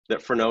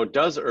that Furneaux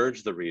does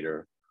urge the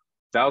reader,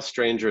 thou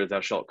stranger,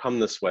 thou shalt come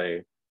this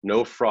way,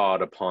 no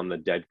fraud upon the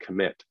dead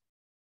commit,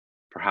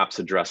 perhaps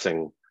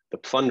addressing the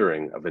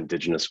plundering of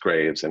indigenous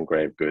graves and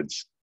grave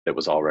goods that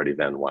was already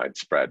then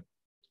widespread.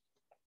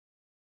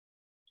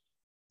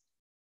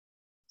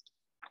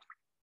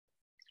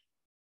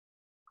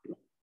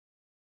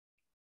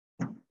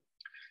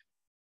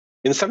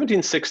 In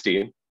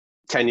 1760,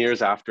 10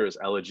 years after his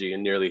elegy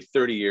and nearly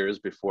 30 years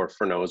before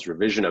Furneaux's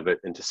revision of it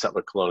into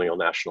settler colonial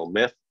national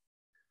myth,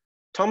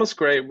 Thomas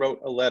Gray wrote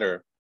a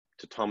letter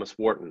to Thomas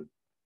Warton,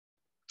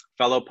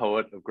 fellow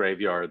poet of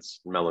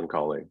graveyards and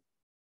melancholy.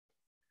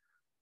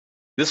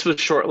 This was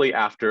shortly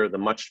after the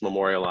much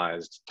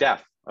memorialized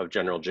death of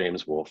General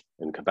James Wolfe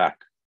in Quebec,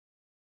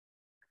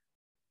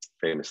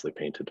 famously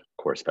painted, of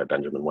course, by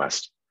Benjamin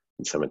West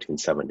in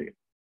 1770.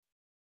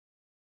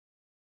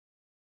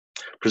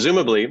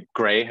 Presumably,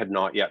 Gray had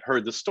not yet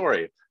heard the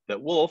story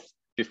that Wolfe,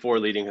 before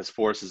leading his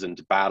forces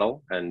into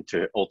battle and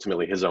to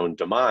ultimately his own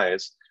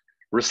demise,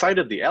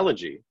 recited the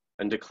elegy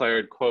and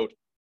declared, quote,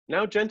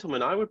 "Now,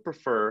 gentlemen, I would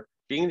prefer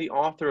being the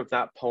author of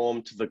that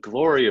poem to the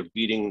glory of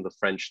beating the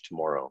French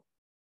tomorrow."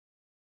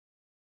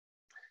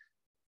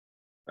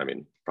 I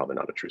mean, probably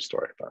not a true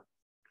story, but.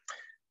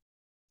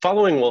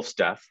 Following Wolfe's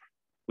death,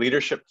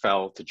 leadership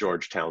fell to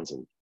George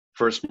Townshend,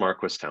 first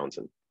Marquis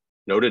Townshend,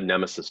 noted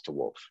nemesis to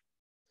Wolfe,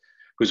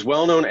 whose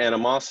well-known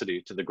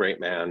animosity to the great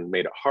man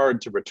made it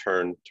hard to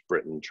return to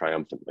Britain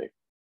triumphantly.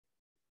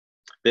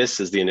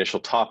 This is the initial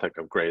topic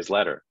of Gray's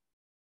letter.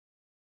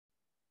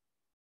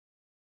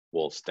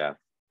 Wolfe's death,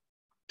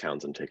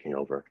 Townshend taking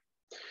over,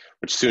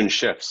 which soon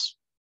shifts.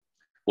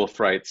 Wolfe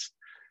writes,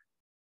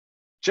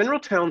 "General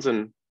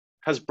Townshend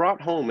has brought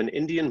home an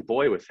Indian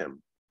boy with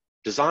him,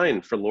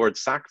 designed for Lord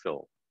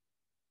Sackville,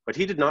 but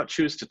he did not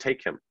choose to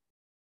take him,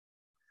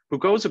 who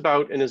goes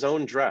about in his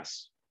own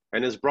dress,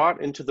 and is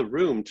brought into the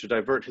room to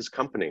divert his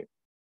company.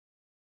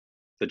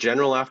 The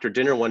general after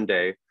dinner one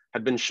day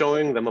had been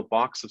showing them a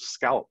box of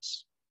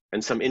scalps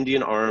and some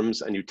Indian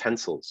arms and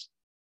utensils.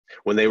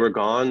 When they were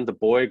gone, the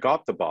boy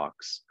got the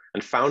box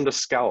and found a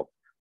scalp,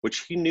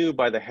 which he knew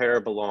by the hair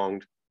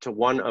belonged to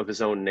one of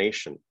his own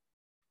nation.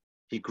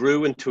 He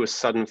grew into a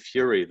sudden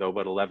fury, though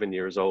but 11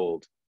 years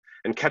old,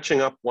 and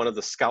catching up one of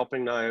the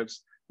scalping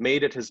knives,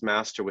 made at his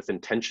master with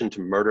intention to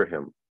murder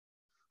him,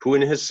 who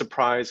in his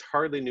surprise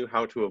hardly knew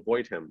how to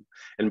avoid him,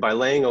 and by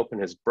laying open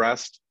his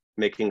breast,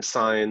 making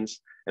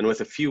signs, and with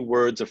a few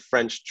words of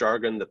French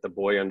jargon that the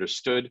boy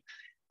understood,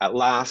 at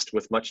last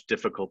with much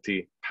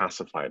difficulty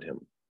pacified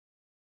him.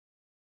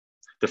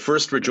 The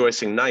first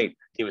rejoicing night,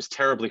 he was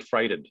terribly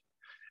frighted,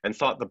 and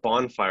thought the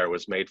bonfire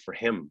was made for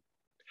him,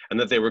 and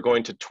that they were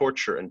going to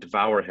torture and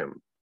devour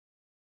him.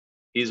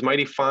 He is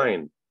mighty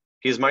fond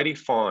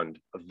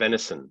of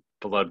venison,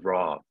 blood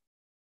raw,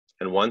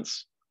 and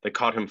once they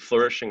caught him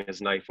flourishing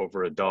his knife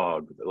over a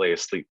dog that lay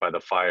asleep by the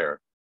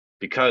fire,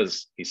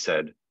 because, he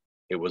said,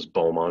 it was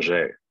bon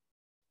manger."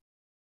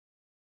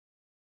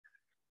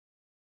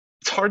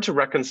 It's hard to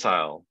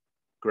reconcile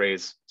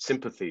Gray's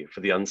sympathy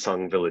for the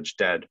unsung village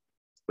dead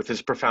with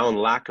his profound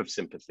lack of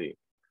sympathy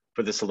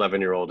for this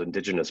 11-year-old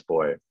Indigenous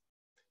boy,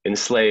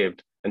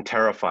 enslaved and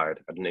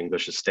terrified at an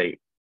English estate.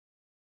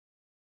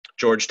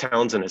 George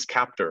Townshend, his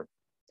captor,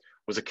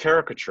 was a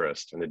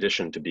caricaturist in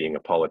addition to being a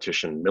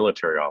politician,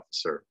 military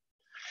officer.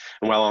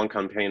 And while on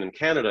campaign in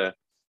Canada,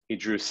 he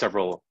drew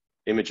several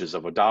images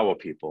of Odawa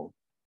people.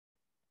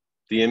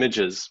 The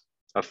images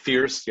of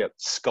fierce yet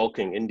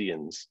skulking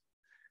Indians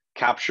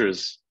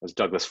captures, as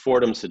Douglas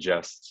Fordham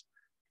suggests,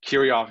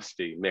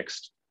 curiosity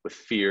mixed with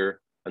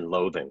fear and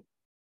loathing.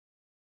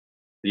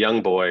 The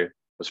young boy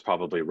was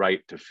probably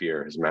right to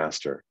fear his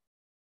master.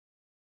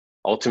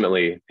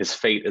 Ultimately, his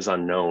fate is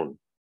unknown.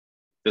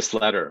 This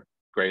letter,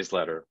 Gray's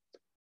letter,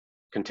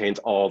 contains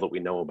all that we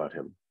know about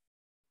him.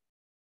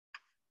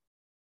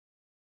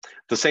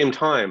 At the same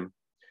time,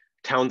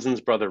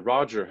 Townshend's brother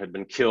Roger had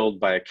been killed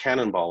by a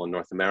cannonball in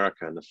North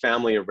America, and the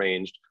family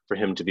arranged for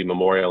him to be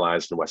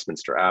memorialized in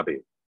Westminster Abbey.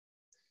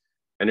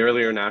 An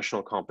earlier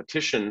national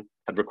competition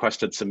had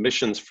requested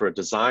submissions for a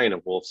design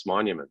of Wolfe's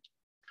monument,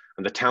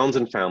 and the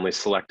Townshend family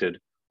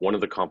selected one of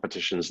the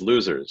competition's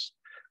losers,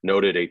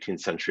 noted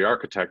 18th century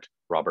architect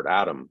Robert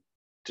Adam,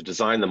 to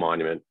design the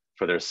monument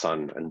for their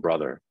son and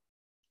brother.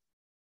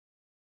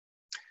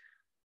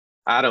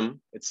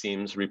 Adam, it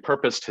seems,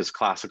 repurposed his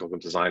classical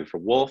design for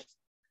Wolfe,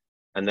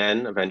 and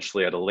then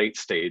eventually at a late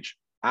stage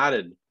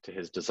added to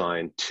his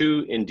design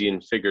 2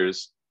 Indian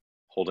figures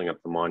holding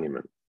up the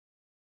monument.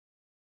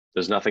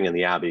 There's nothing in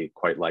the Abbey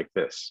quite like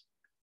this.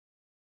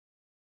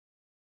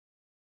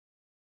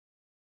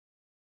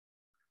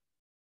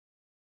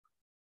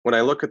 When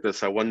I look at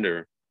this, I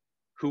wonder,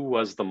 who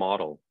was the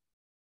model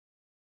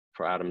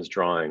for Adam's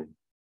drawing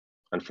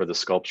and for the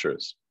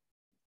sculptures?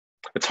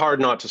 It's hard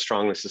not to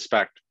strongly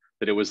suspect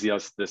that it was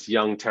this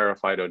young,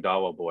 terrified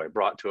Odawa boy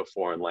brought to a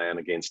foreign land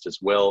against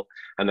his will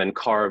and then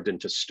carved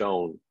into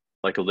stone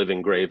like a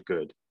living grave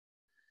good.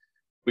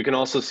 We can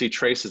also see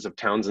traces of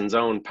Townshend's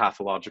own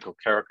pathological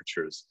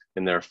caricatures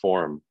in their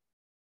form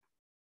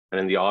and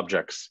in the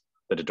objects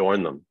that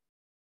adorn them.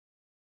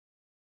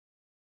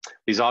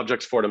 These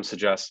objects, Fordham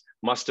suggests,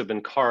 must have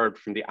been carved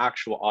from the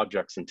actual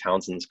objects in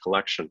Townshend's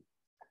collection,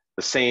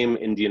 the same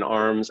Indian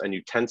arms and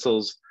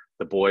utensils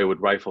the boy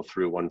would rifle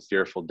through one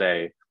fearful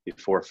day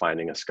before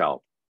finding a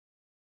scalp.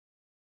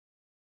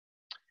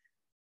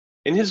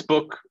 In his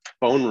book,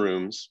 Bone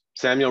Rooms,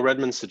 Samuel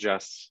Redmond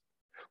suggests,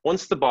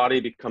 once the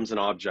body becomes an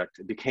object,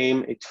 it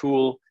became a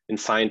tool in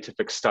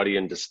scientific study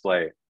and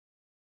display.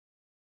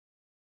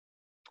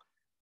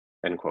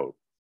 End quote.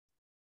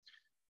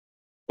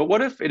 But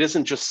what if it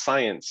isn't just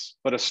science,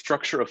 but a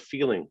structure of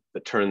feeling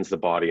that turns the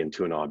body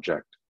into an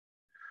object?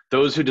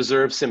 Those who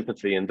deserve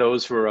sympathy and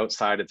those who are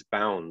outside its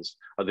bounds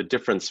are the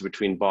difference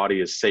between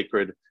body as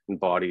sacred and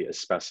body as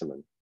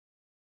specimen.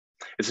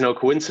 It's no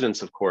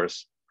coincidence, of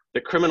course,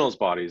 that criminals'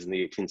 bodies in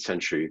the 18th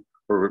century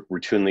were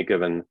routinely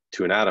given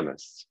to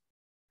anatomists.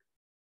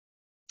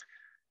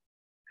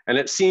 And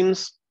it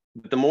seems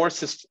that the more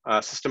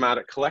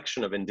systematic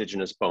collection of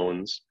indigenous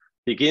bones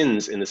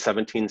begins in the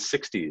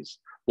 1760s,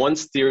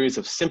 once theories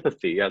of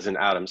sympathy, as in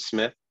Adam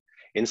Smith,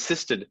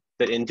 insisted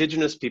that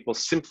indigenous people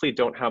simply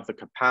don't have the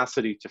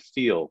capacity to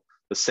feel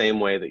the same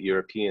way that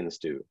Europeans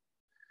do.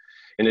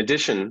 In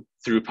addition,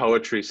 through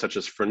poetry such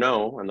as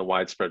Furneaux and the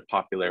widespread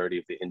popularity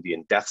of the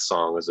Indian death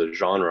song as a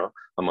genre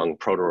among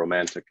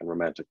proto-romantic and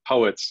romantic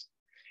poets,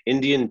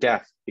 Indian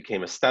death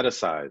became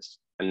aestheticized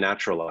and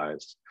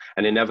naturalized,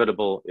 an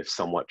inevitable, if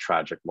somewhat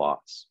tragic,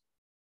 loss.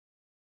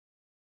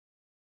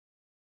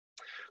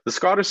 The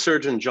Scottish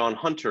surgeon John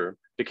Hunter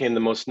became the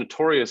most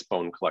notorious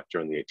bone collector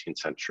in the 18th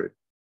century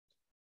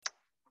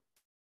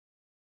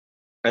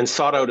and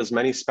sought out as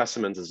many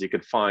specimens as he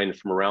could find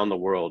from around the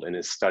world in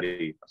his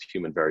study of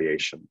human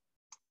variation.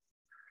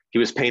 He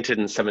was painted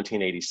in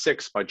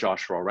 1786 by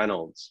Joshua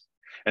Reynolds,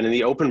 and in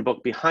the open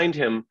book behind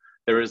him,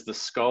 there is the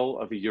skull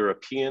of a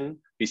European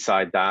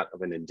beside that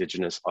of an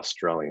Indigenous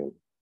Australian.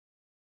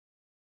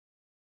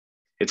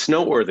 It's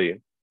noteworthy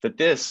that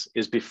this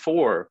is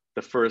before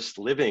the first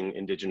living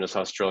Indigenous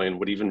Australian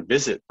would even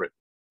visit Britain,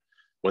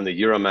 when the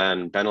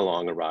Euroman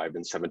Bennelong arrived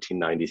in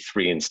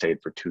 1793 and stayed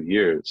for 2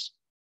 years.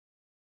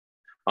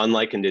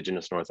 Unlike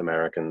Indigenous North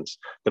Americans,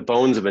 the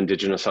bones of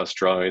Indigenous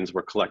Australians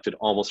were collected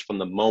almost from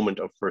the moment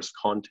of first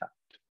contact.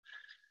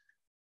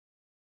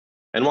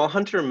 And while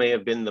Hunter may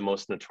have been the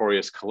most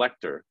notorious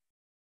collector,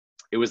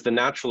 it was the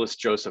naturalist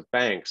Joseph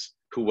Banks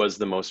who was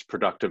the most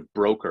productive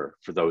broker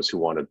for those who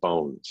wanted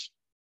bones.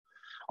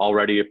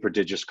 Already a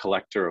prodigious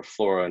collector of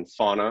flora and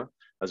fauna,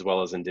 as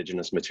well as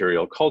Indigenous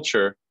material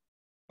culture,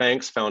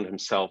 Banks found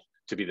himself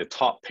to be the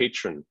top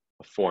patron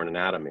of foreign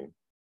anatomy.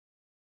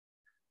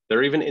 There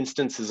are even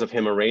instances of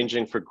him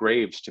arranging for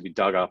graves to be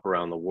dug up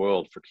around the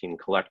world for keen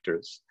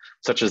collectors,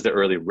 such as the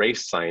early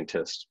race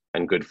scientist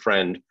and good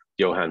friend,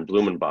 Johann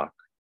Blumenbach.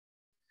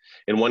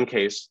 In one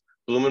case,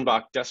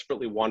 Blumenbach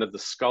desperately wanted the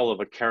skull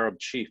of a Carib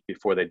chief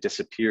before they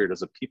disappeared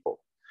as a people.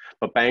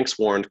 But Banks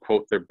warned,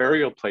 quote, their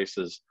burial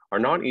places are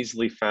not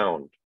easily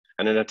found,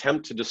 and an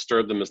attempt to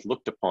disturb them is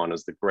looked upon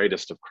as the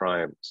greatest of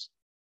crimes.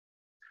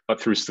 But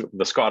through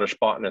the Scottish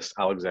botanist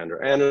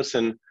Alexander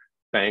Anderson,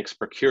 Banks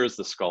procures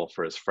the skull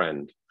for his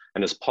friend.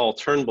 And as Paul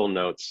Turnbull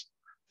notes,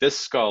 this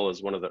skull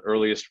is one of the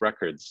earliest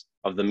records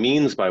of the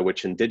means by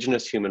which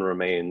indigenous human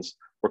remains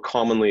were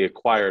commonly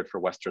acquired for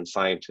Western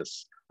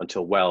scientists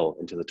until well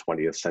into the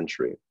 20th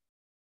century.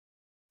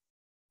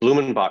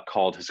 Blumenbach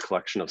called his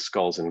collection of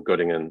skulls in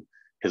Göttingen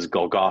his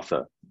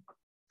Golgotha.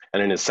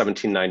 And in his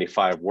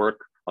 1795 work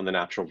on the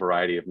natural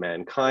variety of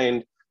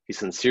mankind, he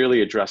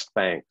sincerely addressed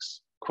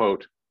Banks,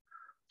 quote,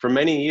 for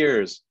many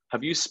years,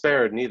 have you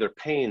spared neither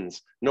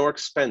pains nor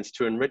expense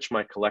to enrich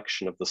my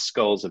collection of the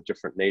skulls of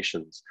different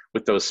nations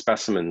with those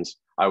specimens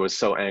I was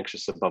so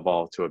anxious above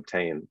all to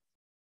obtain.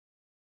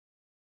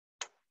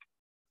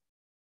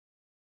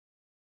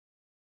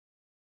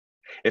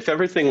 If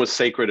everything was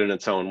sacred in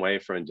its own way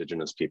for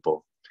Indigenous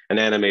people and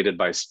animated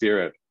by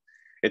spirit,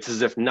 it's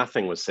as if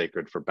nothing was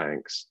sacred for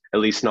Banks,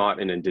 at least not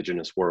in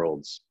Indigenous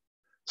worlds.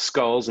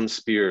 Skulls and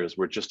spears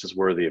were just as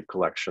worthy of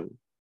collection.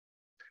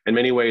 In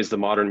many ways, the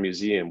modern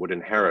museum would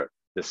inherit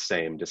this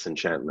same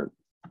disenchantment.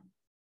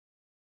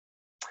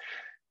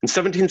 In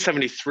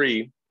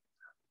 1773,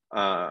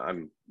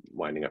 I'm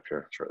winding up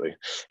here shortly.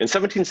 In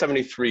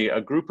 1773, a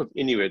group of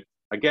Inuit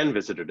again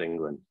visited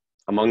England,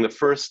 among the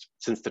first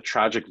since the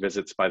tragic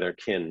visits by their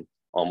kin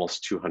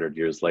almost 200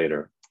 years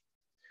later.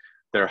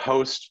 Their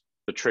host,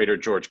 the trader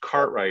George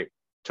Cartwright,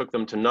 took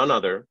them to none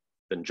other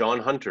than John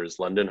Hunter's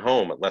London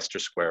home at Leicester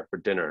Square for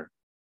dinner.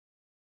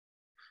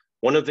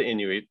 One of the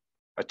Inuit,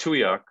 a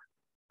Tuiak,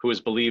 who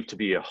is believed to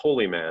be a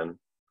holy man,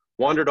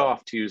 wandered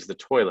off to use the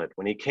toilet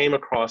when he came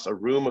across a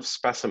room of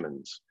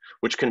specimens,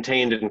 which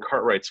contained, in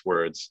Cartwright's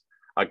words,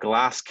 a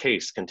glass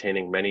case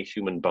containing many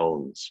human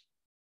bones.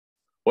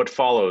 What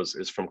follows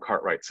is from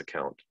Cartwright's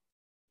account.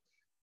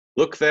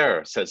 Look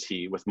there, says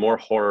he, with more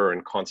horror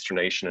and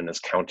consternation in his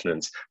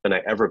countenance than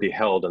I ever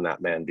beheld in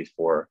that man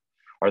before.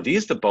 Are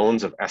these the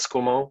bones of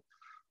Eskimo,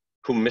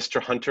 whom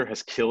Mr. Hunter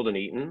has killed and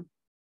eaten?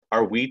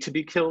 Are we to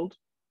be killed?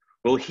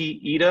 Will he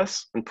eat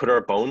us and put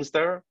our bones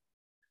there?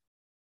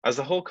 As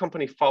the whole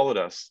company followed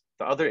us,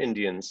 the other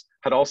Indians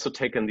had also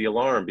taken the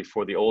alarm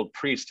before the old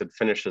priest had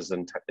finished his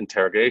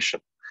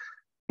interrogation,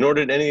 nor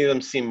did any of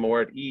them seem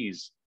more at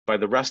ease by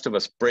the rest of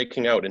us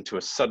breaking out into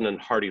a sudden and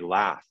hearty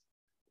laugh,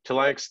 till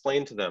I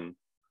explained to them,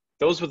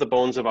 those were the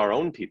bones of our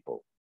own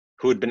people,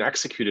 who had been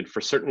executed for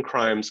certain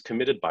crimes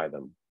committed by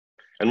them,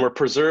 and were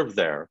preserved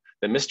there,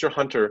 that Mr.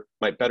 Hunter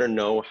might better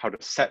know how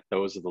to set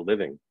those of the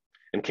living,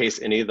 in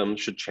case any of them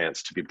should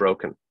chance to be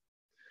broken,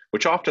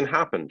 which often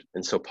happened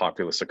in so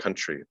populous a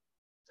country.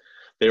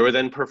 They were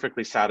then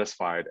perfectly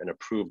satisfied and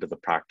approved of the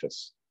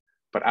practice,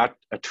 but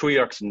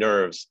Atuyak's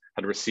nerves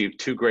had received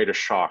too great a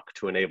shock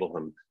to enable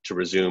him to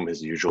resume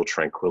his usual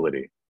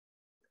tranquility.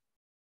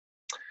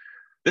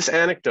 This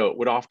anecdote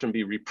would often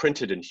be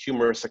reprinted in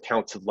humorous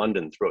accounts of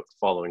London throughout the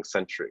following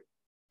century.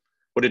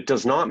 What it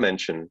does not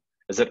mention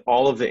is that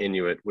all of the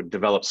Inuit would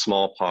develop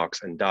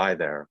smallpox and die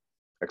there,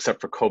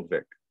 except for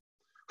Kobvik,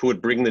 who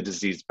would bring the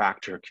disease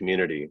back to her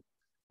community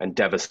and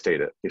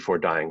devastate it before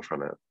dying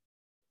from it.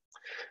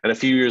 And a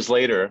few years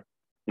later,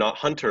 not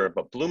Hunter,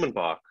 but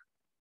Blumenbach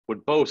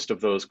would boast of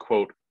those,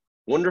 quote,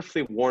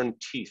 wonderfully worn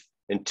teeth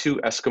in two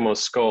Eskimo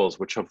skulls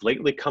which have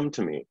lately come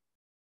to me,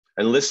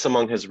 and lists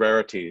among his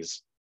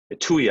rarities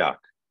Etuyak,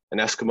 an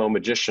Eskimo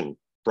magician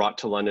brought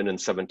to London in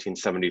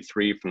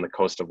 1773 from the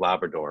coast of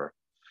Labrador,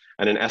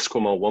 and an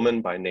Eskimo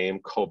woman by name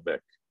Kobvik,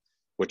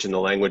 which in the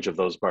language of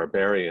those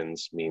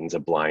barbarians means a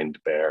blind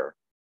bear.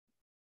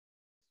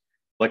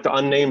 Like the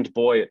unnamed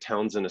boy at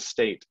Townsend's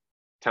estate,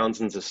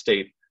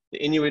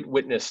 the Inuit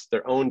witnessed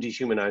their own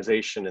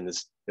dehumanization in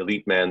this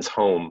elite man's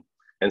home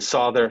and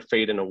saw their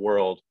fate in a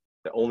world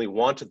that only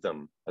wanted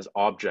them as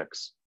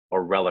objects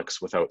or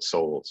relics without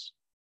souls.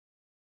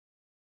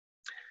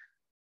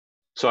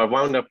 So I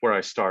wound up where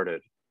I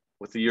started,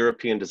 with the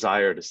European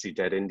desire to see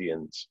dead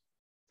Indians.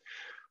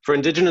 For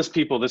Indigenous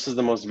people, this is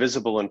the most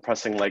visible and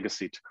pressing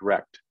legacy to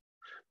correct.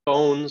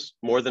 Bones,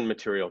 more than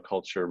material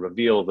culture,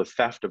 reveal the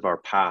theft of our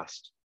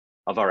past,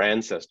 of our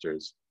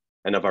ancestors,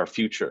 and of our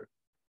future.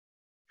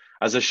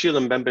 As Achille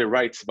Mbembe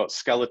writes about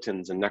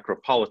skeletons and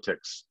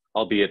necropolitics,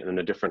 albeit in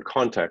a different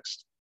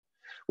context,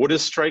 what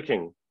is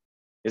striking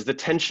is the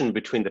tension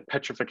between the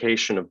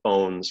petrification of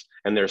bones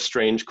and their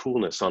strange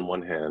coolness on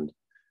one hand,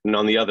 and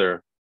on the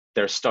other,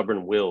 their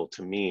stubborn will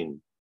to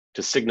mean,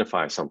 to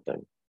signify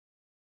something.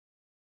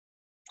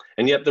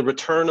 And yet the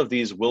return of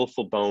these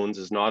willful bones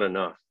is not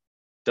enough,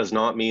 does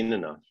not mean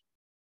enough.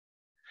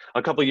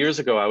 A couple of years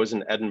ago, I was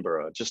in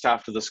Edinburgh, just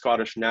after the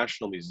Scottish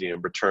National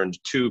Museum returned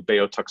two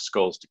Beothuk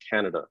skulls to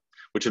Canada,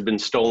 which had been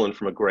stolen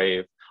from a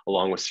grave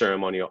along with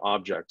ceremonial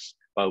objects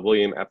by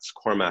William Epps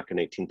Cormack in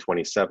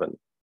 1827.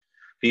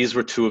 These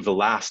were two of the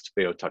last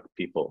Beothuk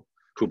people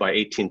who by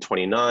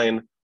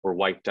 1829 were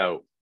wiped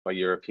out by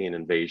European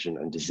invasion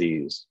and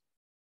disease.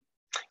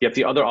 Yet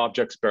the other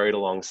objects buried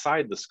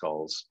alongside the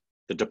skulls,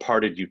 the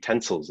departed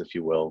utensils, if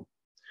you will,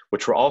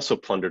 which were also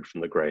plundered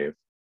from the grave,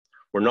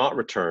 were not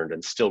returned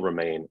and still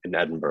remain in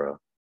Edinburgh.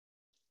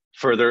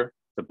 Further,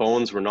 the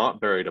bones were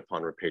not buried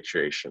upon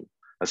repatriation,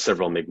 as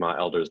several Mi'kmaq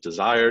elders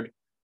desired,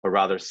 but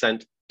rather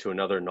sent to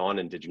another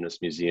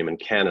non-Indigenous museum in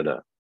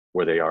Canada,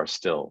 where they are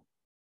still.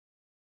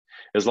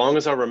 As long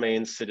as our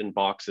remains sit in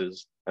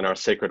boxes and our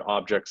sacred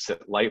objects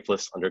sit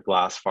lifeless under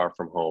glass far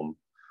from home,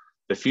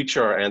 the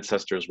future our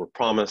ancestors were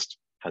promised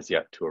has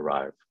yet to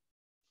arrive.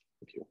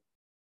 Thank you.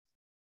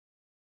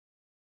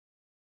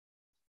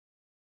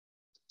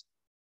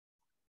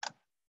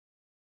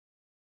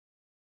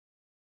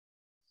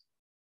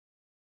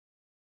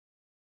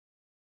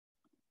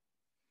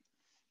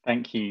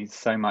 Thank you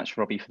so much,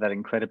 Robbie, for that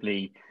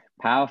incredibly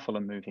powerful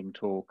and moving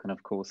talk, and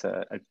of course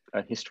a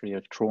history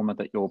of trauma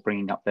that you're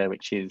bringing up there,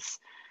 which is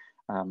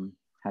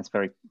has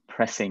very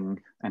pressing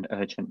and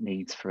urgent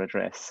needs for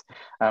address.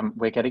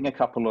 We're getting a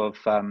couple of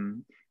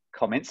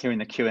comments here in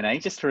the Q&A.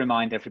 Just to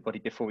remind everybody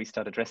before we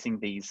start addressing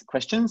these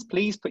questions,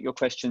 please put your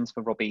questions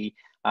for Robbie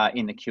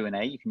in the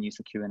Q&A. You can use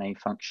the Q&A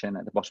function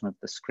at the bottom of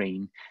the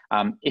screen.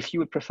 If you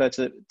would prefer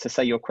to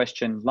say your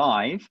question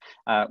live,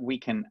 you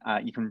can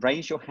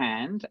raise your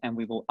hand and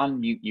we will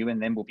unmute you,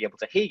 and then we'll be able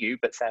to hear you,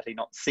 but sadly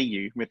not see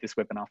you with this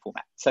webinar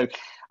format. So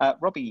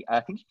Robbie,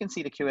 I think you can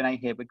see the Q&A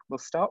here. We'll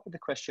start with a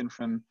question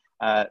from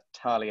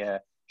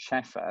Talia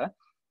Schaffer.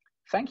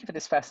 Thank you for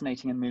this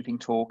fascinating and moving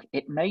talk.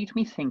 It made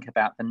me think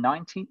about the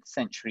 19th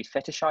century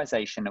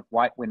fetishization of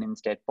white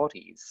women's dead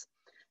bodies.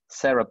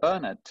 Sarah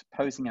Bernard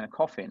posing in a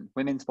coffin,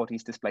 women's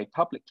bodies displayed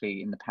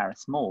publicly in the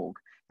Paris morgue,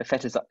 the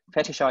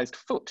fetishized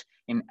foot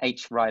in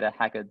H. Rider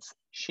Haggard's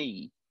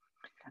She.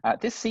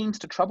 This seems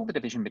to trouble the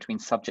division between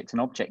subject and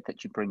object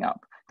that you bring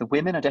up. The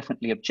women are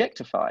definitely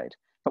objectified,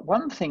 but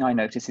one thing I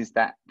notice is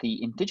that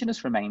the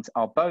indigenous remains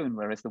are bone,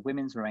 whereas the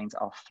women's remains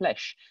are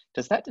flesh.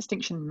 Does that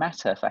distinction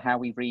matter for how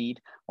we read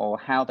or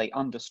how they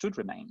understood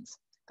remains?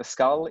 The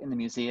skull in the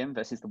museum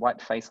versus the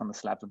white face on the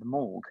slabs of the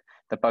morgue,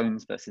 the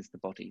bones versus the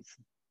bodies.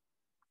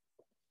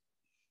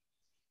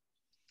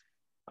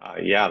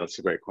 Yeah, that's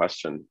a great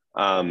question.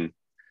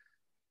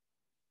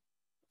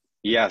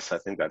 Yes, I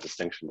think that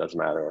distinction does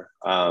matter.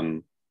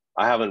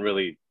 I haven't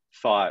really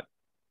thought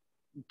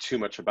too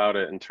much about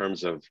it in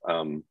terms of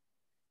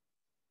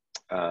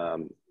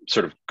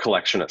sort of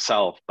collection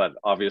itself, but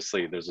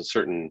obviously there's a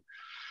certain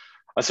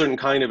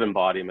kind of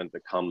embodiment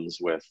that comes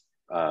with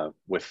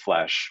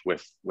flesh,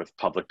 with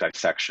public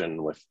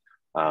dissection, with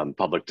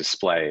public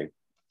display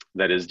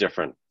that is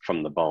different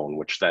from the bone,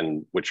 which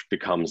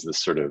becomes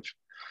this sort of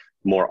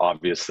more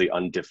obviously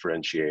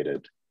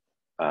undifferentiated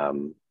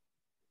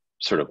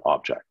sort of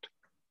object,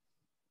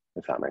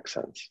 if that makes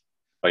sense.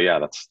 but yeah,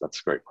 that's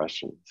a great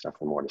question. There's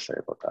definitely more to say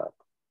about that.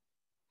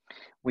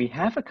 We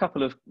have a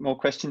couple of more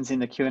questions in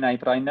the Q&A,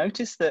 but I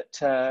noticed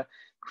that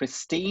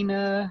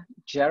Christina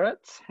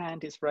Jarrett's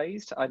hand is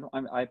raised.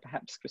 I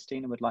perhaps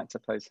Christina would like to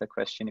pose her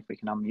question if we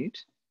can unmute.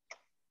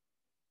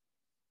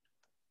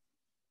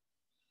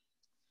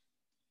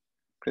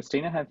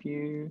 Christina, have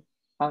you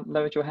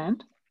lowered your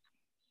hand?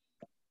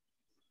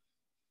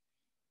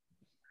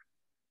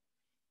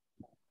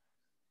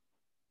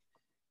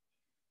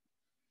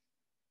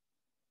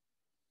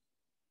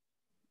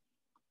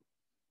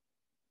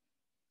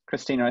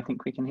 Christina, I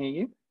think we can hear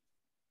you.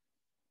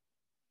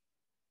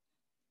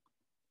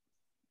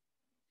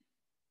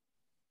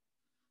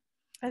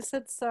 I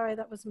said sorry,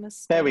 that was a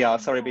mistake. There we are.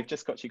 Sorry, we've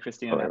just got you,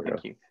 Christina, now.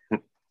 Thank you.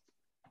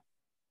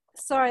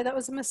 Sorry, that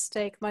was a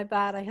mistake. My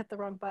bad. I hit the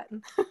wrong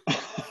button.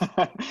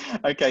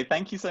 Okay,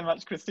 thank you so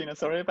much, Christina.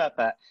 Sorry about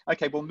that.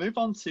 Okay, we'll move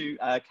on to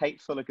Kate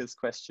Fulliger's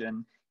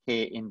question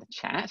here in the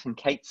chat. And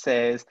Kate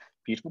says,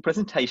 beautiful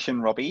presentation,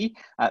 Robbie.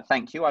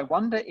 Thank you. I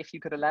wonder if you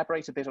could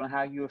elaborate a bit on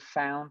how you have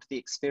found the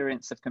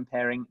experience of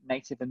comparing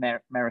Native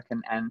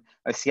American and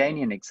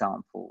Oceanian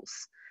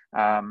examples.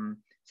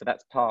 So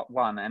that's part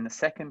one. And the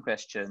second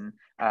question,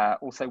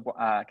 also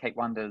Kate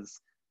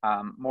wonders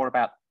more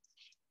about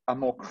a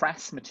more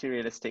crass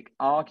materialistic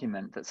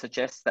argument that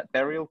suggests that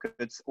burial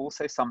goods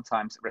also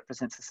sometimes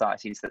represent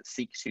societies that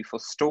seek to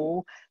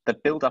forestall the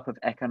buildup of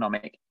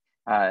economic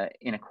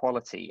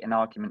inequality, an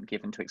argument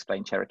given to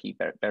explain Cherokee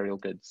burial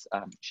goods,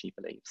 she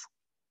believes.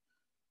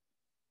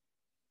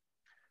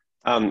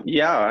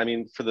 Yeah, I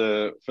mean, for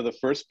the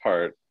first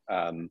part,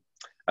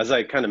 as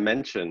I kind of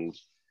mentioned,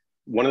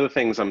 one of the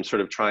things I'm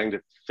sort of trying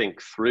to think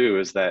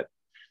through is that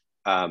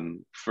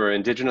for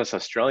Indigenous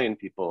Australian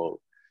people,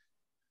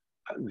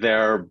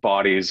 their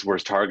bodies were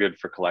targeted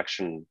for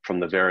collection from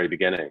the very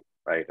beginning,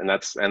 right? And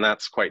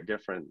that's quite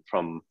different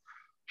from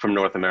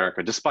North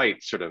America,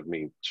 despite sort of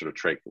me sort of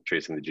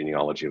tracing the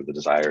genealogy of the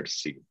desire to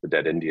see the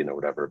dead Indian or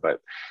whatever.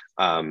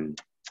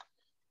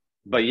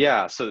 But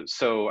yeah,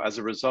 so as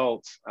a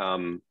result, I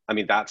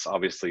mean, that's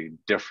obviously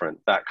different.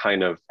 That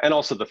kind of, and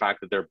also the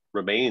fact that their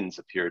remains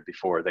appeared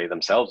before they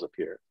themselves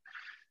appeared.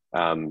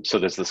 So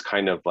there's this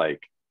kind of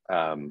like,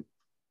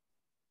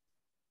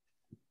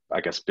 I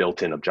guess,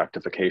 built-in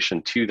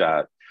objectification to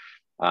that,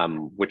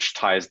 which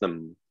ties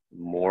them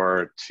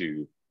more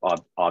to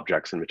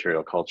objects in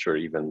material culture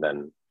even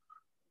than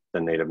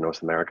Native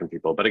North American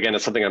people. But again,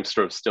 it's something I'm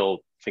sort of still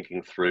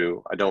thinking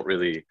through. I don't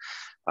really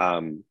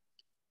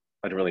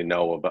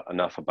know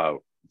enough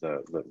about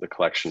the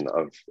collection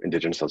of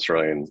Indigenous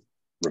Australian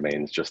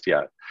remains just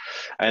yet.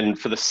 And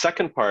for the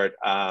second part,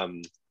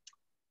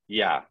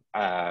 yeah,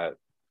 I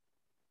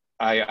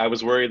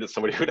was worried that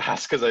somebody would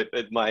ask, because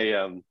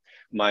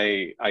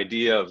my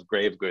idea of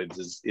grave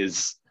goods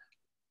is,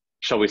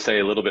 shall we say,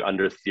 a little bit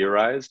under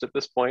theorized at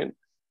this point.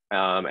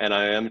 And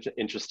I am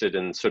interested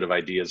in sort of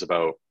ideas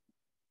about,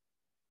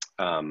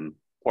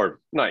 or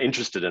not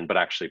interested in, but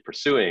actually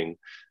pursuing,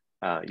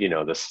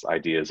 this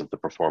ideas of the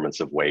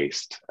performance of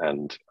waste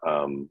and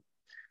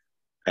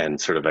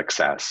sort of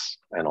excess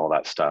and all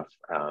that stuff.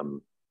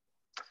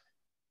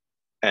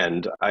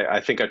 And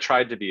I think I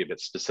tried to be a bit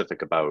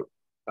specific about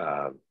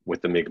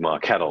with the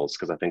Mi'kmaq kettles,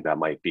 because I think that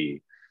might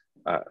be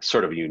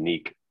sort of a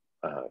unique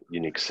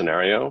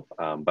scenario.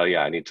 But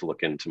yeah, I need to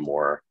look into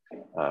more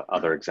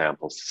other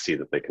examples to see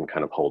that they can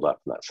kind of hold up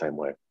in that same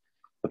way.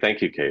 But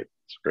thank you, Kate.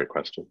 It's great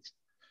questions.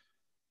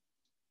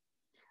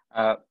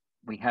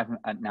 We have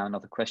now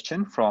another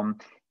question from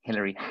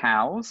Hilary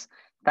Howes.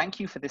 Thank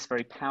you for this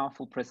very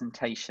powerful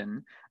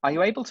presentation. Are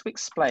you able to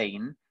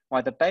explain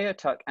why the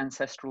Beothuk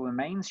ancestral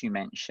remains you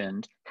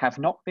mentioned have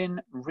not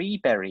been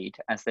reburied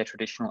as their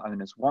traditional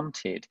owners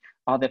wanted?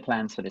 Are there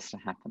plans for this to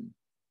happen?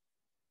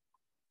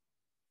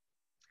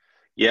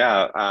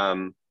 Yeah,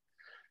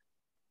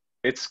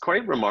 it's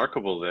quite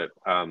remarkable that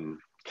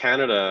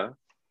Canada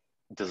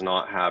does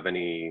not have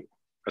any,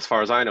 as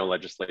far as I know,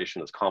 legislation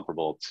that's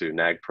comparable to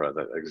NAGPRA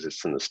that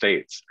exists in the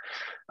States.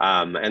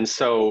 And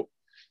so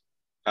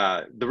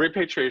the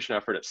repatriation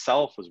effort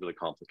itself was really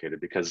complicated,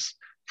 because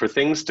for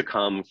things to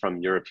come from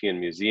European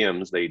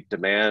museums, they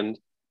demand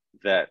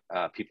that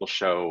people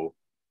show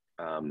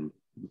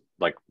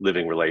like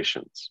living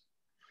relations.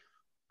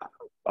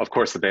 Of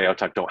course, the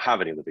Beothuk don't have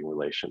any living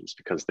relations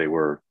because they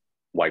were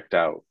wiped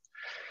out.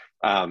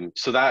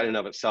 So that in and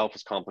of itself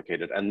is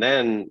complicated. And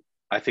then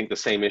I think the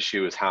same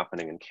issue is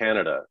happening in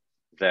Canada,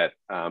 that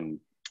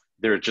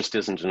there just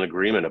isn't an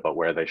agreement about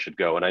where they should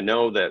go. And I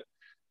know that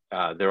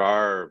there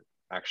are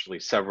actually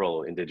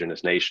several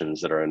Indigenous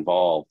nations that are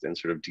involved in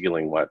sort of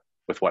dealing with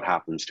what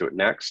happens to it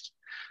next.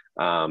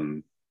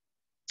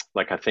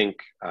 Like I think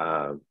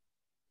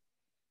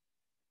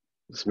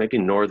it's maybe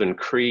Northern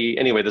Cree.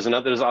 Anyway, there's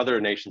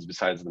other nations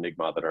besides the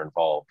Mi'kmaq that are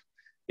involved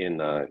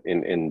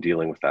in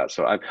dealing with that.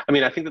 So I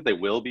mean, I think that they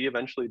will be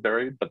eventually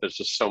buried, but there's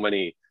just so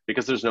many,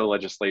 because there's no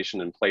legislation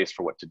in place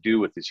for what to do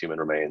with these human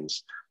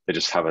remains. They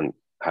just haven't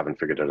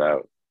figured it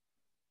out.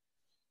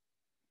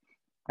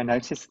 I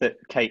noticed that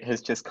Kate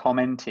has just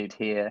commented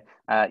here.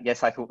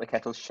 Yes, I thought the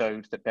kettles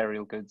showed that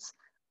burial goods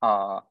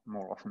are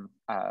more often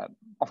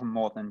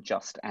more than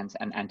just an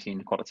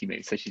anti-inequality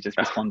move. So she's just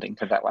responding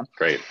to that one.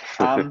 Great.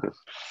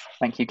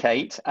 Thank you,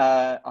 Kate.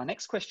 Our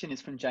next question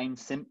is from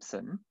James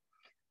Simpson.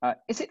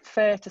 Is it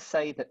fair to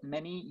say that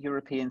many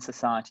European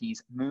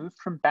societies moved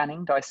from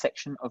banning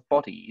dissection of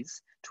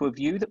bodies to a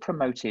view that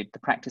promoted the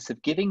practice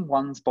of giving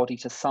one's body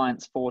to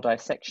science for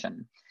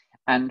dissection,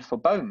 and for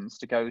bones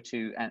to go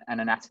to an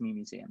anatomy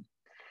museum?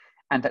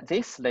 And that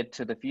this led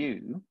to the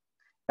view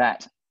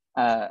that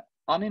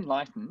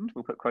unenlightened,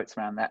 we'll put quotes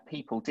around that,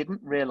 people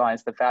didn't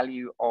realize the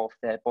value of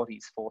their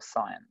bodies for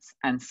science.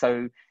 And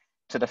so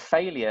to the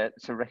failure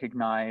to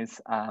recognize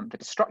the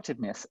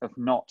destructiveness of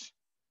not,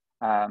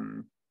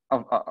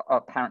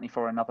 apparently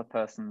for another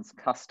person's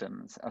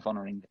customs of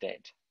honoring the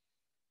dead.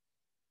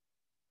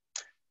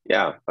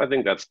 Yeah, I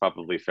think that's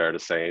probably fair to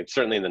say.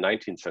 Certainly in the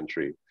 19th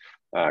century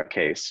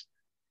case,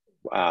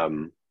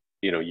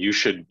 you know, you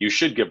should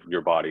give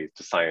your body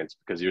to science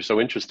because you're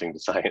so interesting to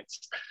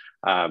science.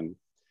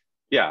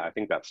 Yeah, I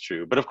think that's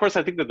true. But of course,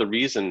 I think that the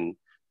reason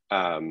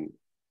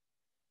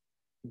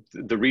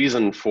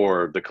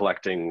for the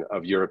collecting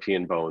of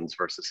European bones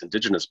versus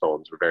indigenous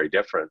bones were very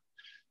different.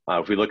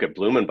 If we look at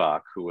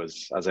Blumenbach, who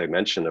was, as I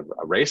mentioned, a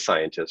race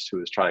scientist who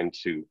was trying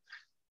to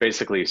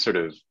basically sort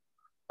of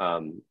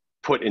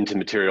put into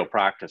material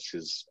practice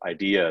his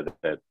idea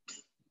that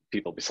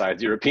people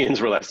besides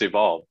Europeans were less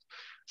evolved.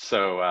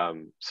 So,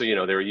 you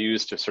know, they were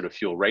used to sort of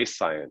fuel race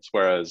science,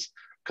 whereas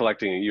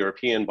collecting a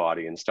European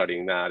body and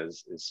studying that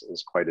is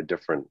quite a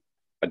different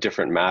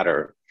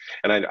matter.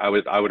 And I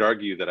would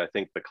argue that I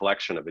think the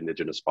collection of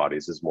indigenous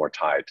bodies is more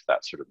tied to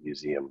that sort of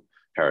museum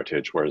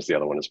heritage, whereas the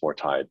other one is more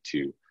tied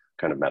to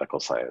kind of medical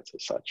science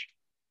as such.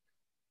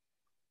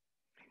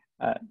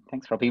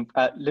 Thanks, Robbie.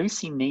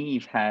 Lucy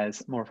Neve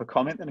has more of a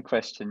comment than a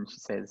question, she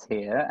says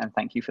here, and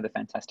thank you for the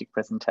fantastic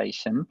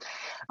presentation.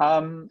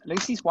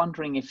 Lucy's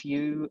wondering if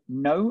you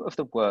know of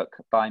the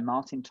work by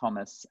Martin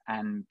Thomas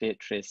and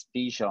Beatrice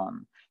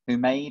Bijon, who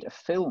made a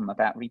film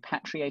about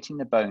repatriating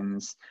the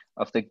bones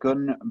of the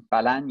Gun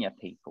Balanya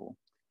people.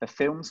 The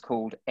film's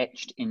called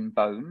Etched in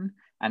Bone,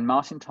 and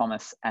Martin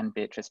Thomas and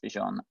Beatrice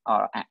Bijon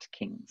are at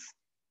King's.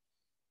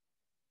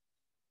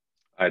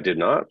 I did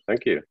not,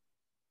 thank you.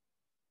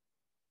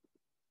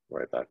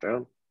 Write that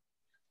down.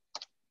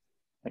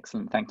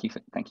 Excellent, thank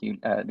you,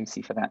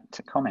 Lucy, for that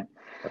comment.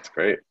 That's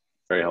great,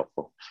 very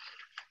helpful.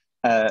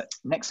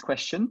 Next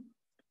question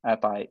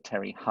by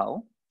Terry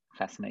Hull.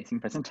 Fascinating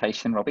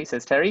presentation, Robbie,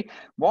 says Terry.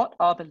 What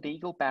are the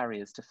legal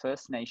barriers to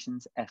First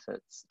Nations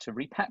efforts to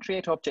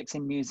repatriate objects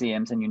in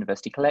museums and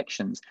university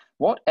collections?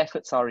 What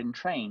efforts are in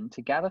train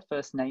to gather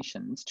First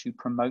Nations to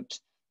promote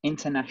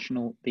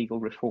international legal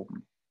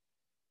reform?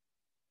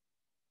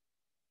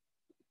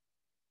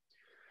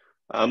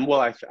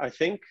 Well, I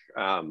think,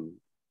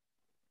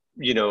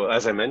 you know,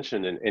 as I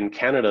mentioned, in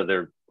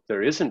Canada,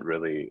 there isn't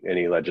really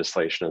any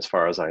legislation as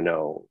far as I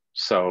know.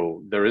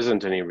 So there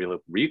isn't any real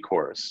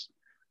recourse.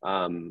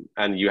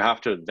 And you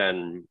have to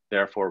then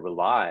therefore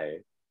rely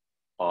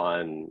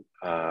on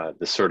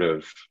the sort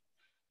of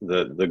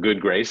the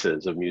good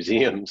graces of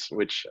museums,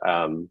 which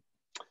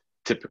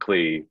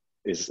typically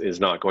is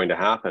not going to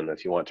happen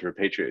if you want to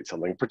repatriate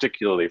something,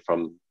 particularly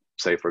from,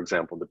 say, for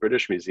example, the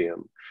British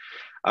Museum.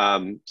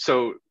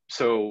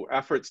 So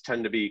efforts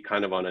tend to be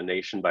kind of on a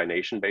nation by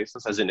nation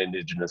basis, as in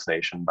Indigenous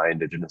nation by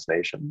Indigenous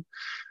nation.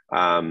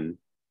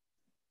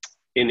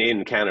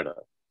 In Canada,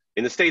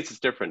 in the States, it's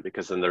different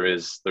because then there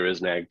is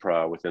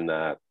NAGPRA within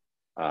that.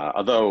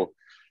 Although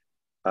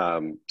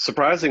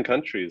surprising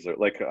countries are,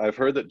 like, I've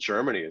heard that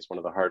Germany is one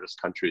of the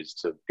hardest countries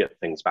to get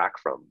things back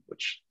from,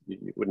 which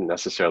you wouldn't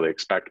necessarily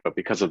expect, but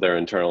because of their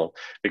internal,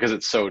 because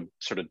it's so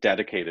sort of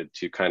dedicated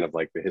to kind of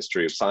like the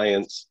history of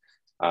science.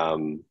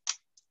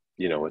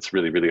 You know, it's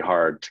really, really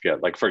hard to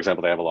get, like, for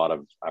example, they have a lot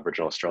of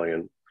Aboriginal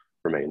Australian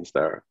remains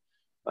there,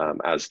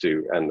 as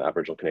do, and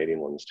Aboriginal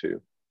Canadian ones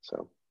too,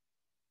 so.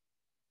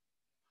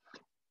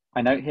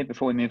 I note here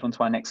before we move on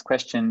to our next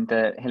question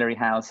that Hilary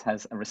Howes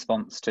has a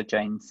response to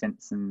Jane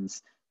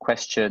Simpson's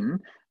question.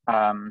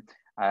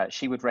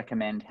 She would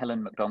recommend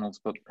Helen Macdonald's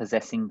book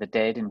Possessing the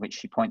Dead, in which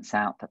she points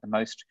out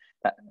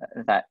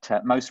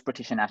that most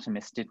British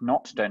anatomists did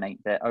not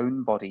donate their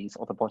own bodies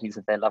or the bodies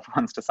of their loved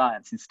ones to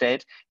science.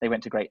 Instead, they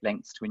went to great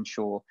lengths to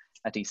ensure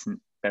a decent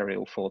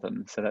burial for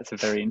them. So that's a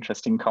very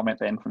interesting comment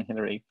then from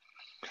Hilary.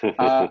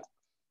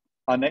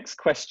 Our next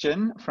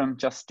question from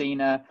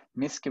Justina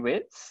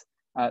Miskowitz.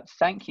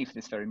 Thank you for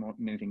this very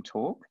moving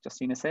talk,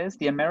 Justina says.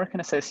 The American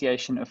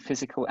Association of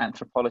Physical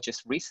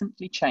Anthropologists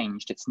recently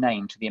changed its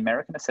name to the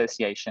American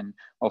Association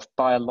of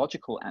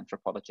Biological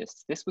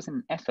Anthropologists. This was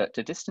an effort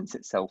to distance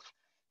itself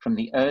from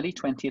the early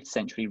 20th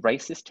century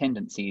racist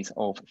tendencies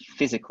of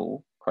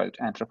physical, quote,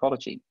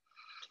 anthropology.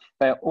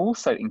 They are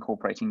also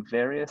incorporating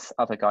various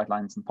other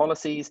guidelines and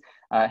policies,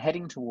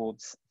 heading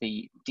towards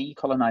the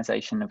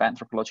decolonization of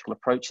anthropological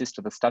approaches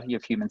to the study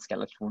of human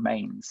skeletal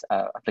remains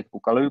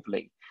applicable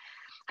globally.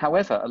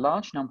 However, a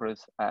large number of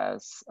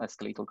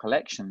skeletal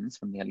collections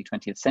from the early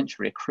 20th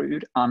century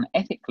accrued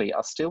unethically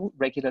are still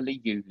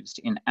regularly used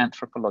in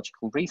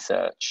anthropological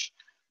research.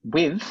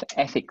 with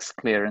ethics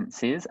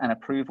clearances and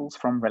approvals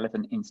from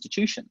relevant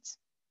institutions.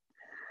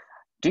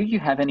 Do you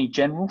have any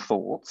general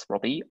thoughts,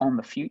 Robbie, on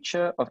the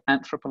future of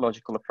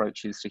anthropological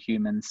approaches to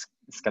human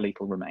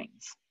skeletal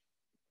remains?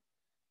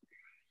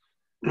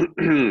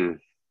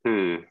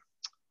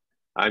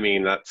 I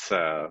mean, that's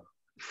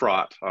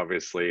fraught,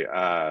 obviously.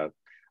 I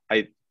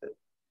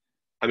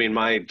mean,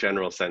 my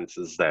general sense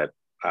is that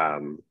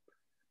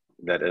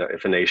that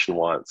if a nation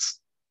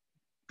wants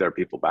their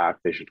people back,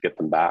 they should get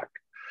them back.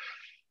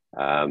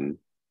 But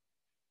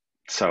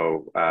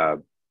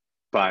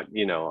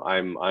you know,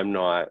 I'm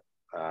not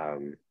a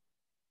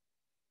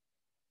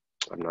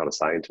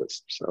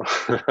scientist, so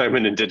I'm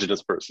an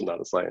Indigenous person,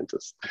 not a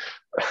scientist.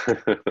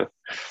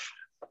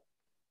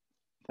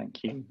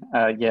 Thank you.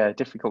 Yeah,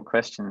 difficult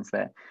questions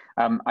there.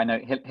 I know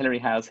Hilary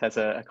House has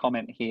a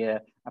comment here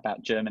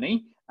about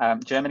Germany.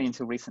 Germany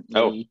until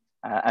recently,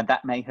 and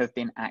that may have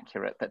been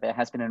accurate, but there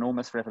has been an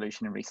enormous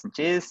revolution in recent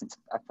years, since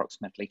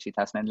approximately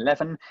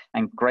 2011,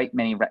 and great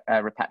many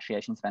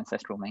repatriations of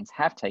ancestral remains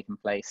have taken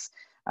place,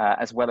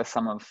 as well as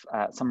some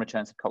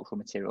returns of cultural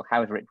material.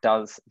 However, it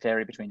does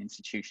vary between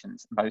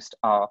institutions. Most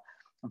are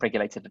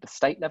regulated at a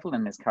state level,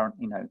 and there's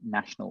currently no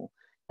national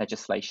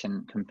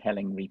legislation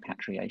compelling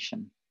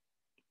repatriation.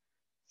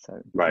 So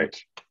right,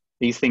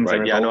 these things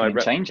are evolving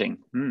and changing.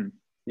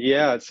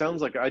 Yeah, it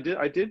sounds like I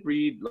did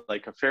read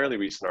like a fairly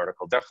recent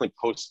article, definitely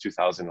post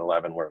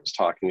 2011, where it was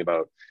talking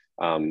about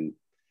I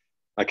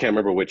can't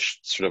remember which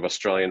sort of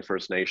Australian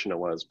First Nation it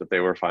was, but they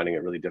were finding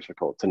it really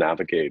difficult to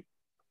navigate.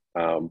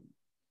 I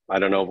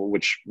don't know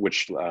which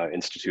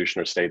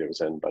institution or state it was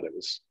in, but it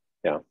was,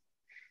 yeah.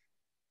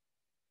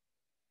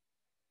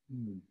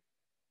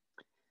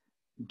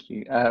 Thank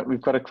you.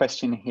 We've got a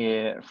question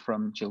here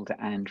from Gilda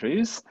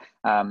Andrews.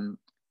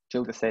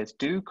 Gilda says,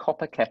 do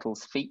copper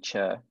kettles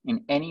feature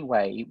in any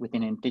way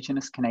within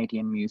Indigenous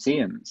Canadian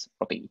museums,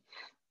 Robbie?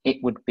 It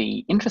would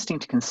be interesting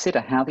to consider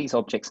how these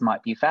objects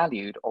might be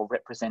valued or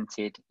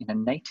represented in a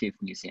native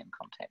museum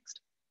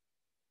context.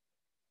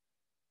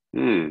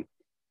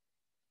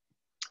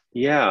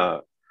 Yeah,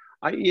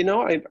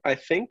 I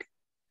think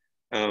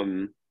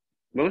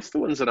most of the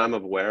ones that I'm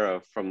aware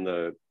of from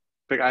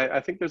I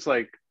think there's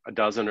like a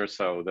dozen or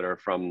so that are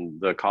from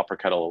the copper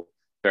kettle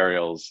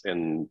burials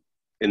in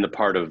the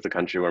part of the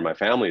country where my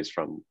family is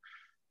from,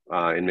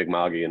 in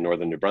Mi'kma'ki in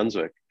northern New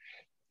Brunswick.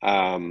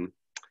 And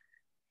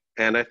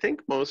I think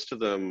most of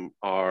them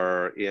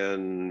are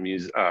in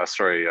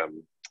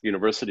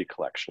university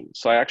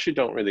collections. So I actually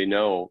don't really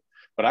know,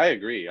 but I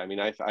agree. I mean,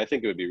 I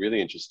think it would be really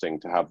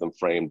interesting to have them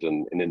framed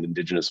in an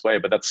Indigenous way,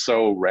 but that's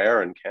so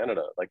rare in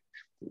Canada. Like,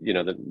 you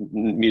know, the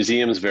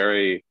museums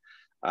in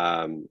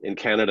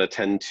Canada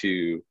tend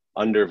to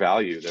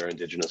undervalue their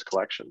Indigenous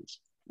collections,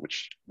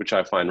 which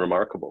I find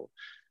remarkable.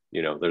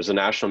 You know, there's a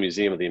National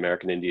Museum of the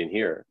American Indian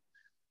here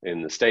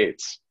in the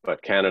States,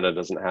 but Canada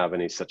doesn't have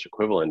any such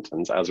equivalent.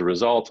 And as a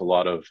result, a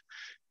lot of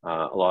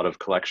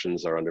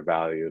collections are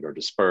undervalued or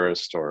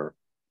dispersed or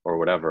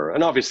whatever.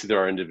 And obviously there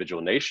are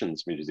individual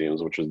nations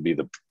museums, which would be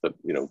the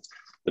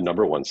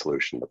number one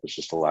solution, but there's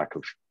just a lack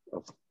of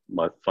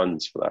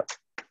funds for that,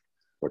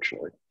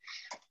 fortunately.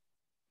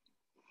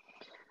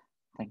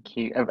 Thank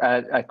you.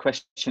 A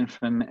question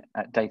from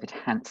David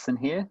Hanson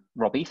here.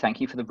 Robbie,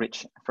 thank you for a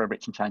rich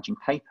and challenging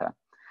paper.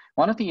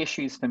 One of the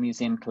issues for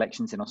museum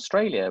collections in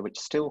Australia, which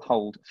still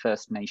hold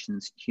First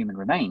Nations human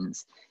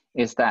remains,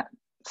 is that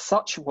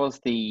such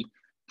was the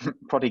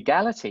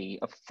prodigality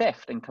of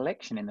theft and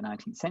collection in the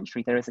 19th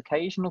century, there is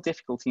occasional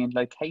difficulty in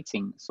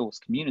locating source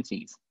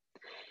communities.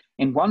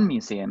 In one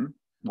museum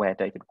where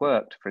David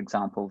worked, for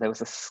example, there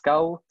was a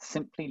skull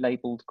simply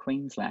labelled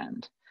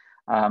Queensland,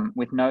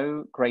 with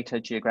no greater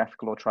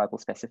geographical or tribal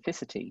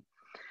specificity.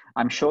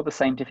 I'm sure the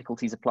same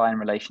difficulties apply in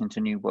relation to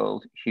New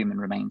World human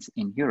remains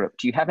in Europe.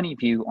 Do you have any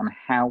view on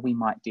how we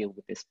might deal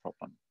with this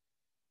problem?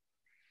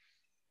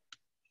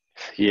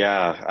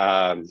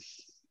 Yeah,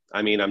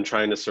 I mean, I'm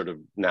trying to sort of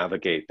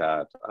navigate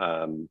that.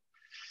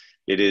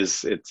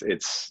 It's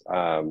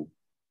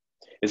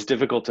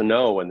difficult to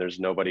know when there's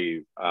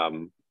nobody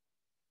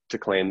to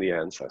claim the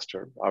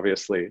ancestor,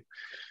 obviously.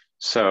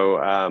 So,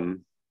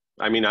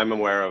 I mean, I'm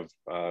aware of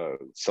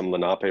some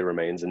Lenape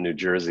remains in New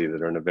Jersey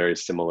that are in a very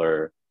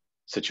similar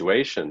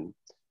situation,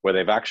 where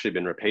they've actually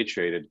been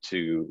repatriated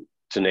to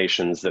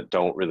nations that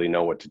don't really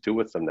know what to do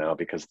with them now,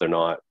 because they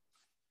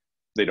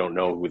don't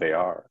know who they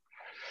are.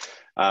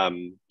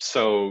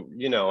 So,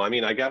 you know, I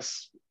mean, I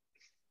guess,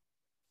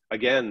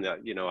 again,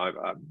 you know,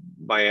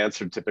 my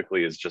answer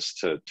typically is just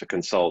to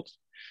consult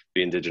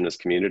the Indigenous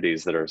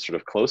communities that are sort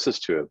of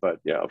closest to it. But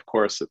yeah, of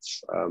course,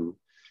 it's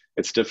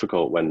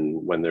difficult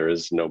when there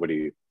is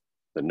nobody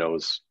that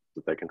knows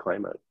that they can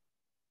claim it.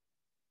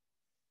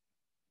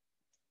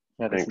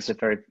 Yeah, this is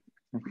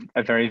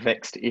a very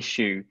vexed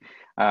issue,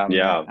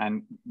 yeah,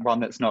 and one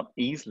that's not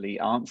easily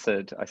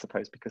answered, I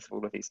suppose, because of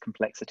all of these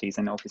complexities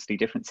and obviously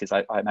differences,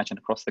 I imagine,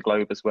 across the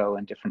globe as well,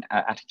 and different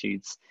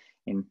attitudes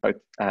in both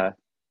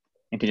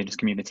Indigenous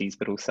communities,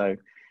 but also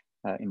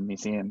in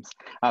museums.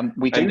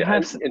 We do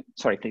have.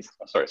 Sorry, please.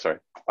 Sorry.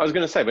 I was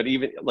going to say, but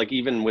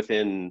even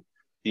within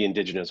the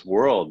indigenous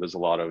world, there's a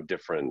lot of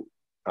different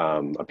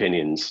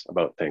opinions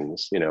about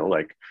things, you know,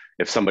 like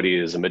if somebody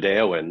is a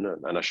Medeoan,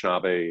 an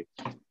Anishinaabe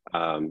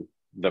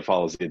that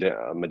follows the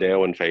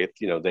Medeoan faith,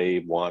 you know, they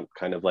want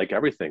kind of like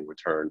everything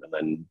returned and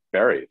then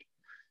buried,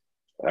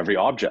 every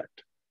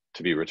object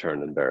to be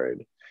returned and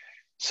buried.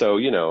 So,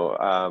 you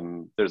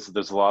know, there's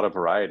a lot of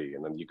variety,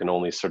 and then you can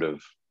only sort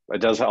of,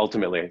 it does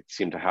ultimately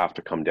seem to have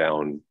to come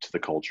down to the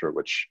culture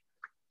which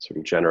sort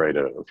of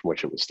generated it, from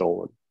which it was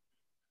stolen.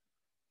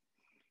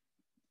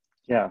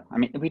 Yeah, I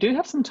mean, we do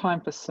have some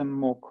time for some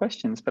more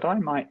questions, but I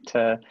might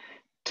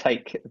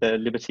take the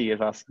liberty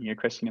of asking you a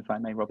question, if I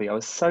may, Robbie. I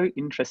was so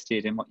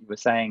interested in what you were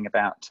saying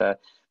about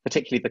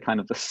particularly the kind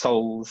of the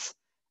souls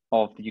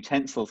of the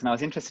utensils, and I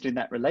was interested in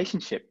that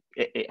relationship.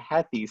 It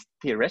had these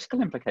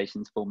theoretical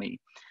implications for me.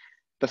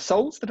 The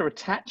souls that are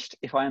attached,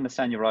 if I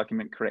understand your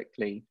argument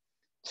correctly,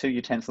 to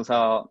utensils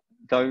are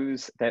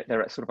those that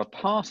they're sort of a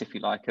part, if you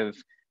like, of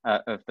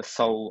the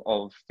soul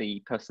of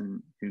the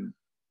person who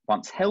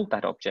once held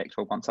that object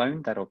or once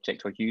owned that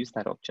object or used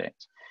that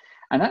object.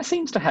 And that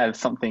seems to have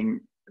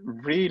something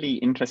really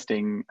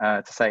interesting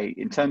to say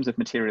in terms of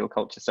material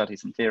culture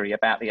studies and theory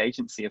about the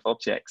agency of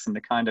objects and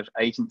the kind of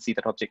agency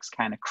that objects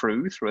can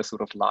accrue through a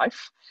sort of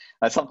life.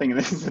 Something,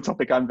 this is a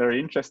topic I'm very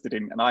interested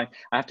in, and I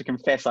have to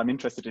confess I'm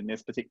interested in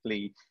this,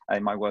 particularly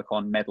in my work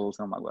on medals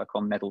and my work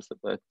on medals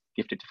that were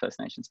gifted to First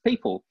Nations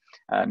people.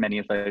 Many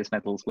of those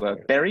medals were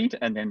buried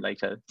and then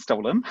later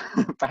stolen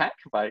back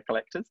by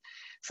collectors.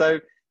 So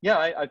yeah,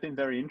 I've been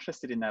very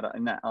interested in that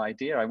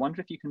idea. I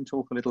wonder if you can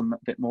talk a little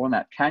bit more on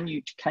that. Can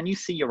you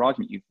see your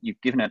argument?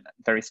 You've given it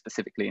very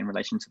specifically in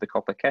relation to the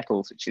copper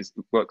kettles, which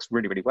works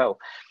really, really well.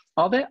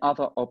 Are there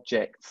other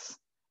objects,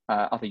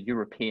 other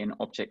European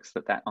objects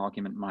that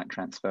argument might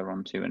transfer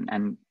onto?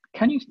 And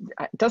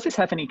does this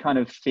have any kind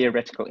of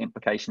theoretical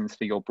implications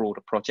for your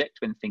broader project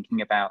when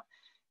thinking about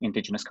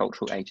Indigenous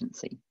cultural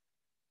agency?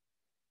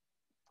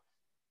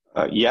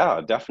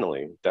 Yeah,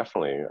 definitely.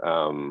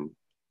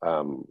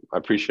 I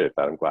appreciate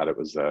that. I'm glad it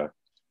was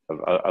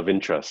of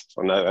interest,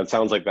 and it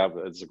sounds like that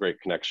is a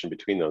great connection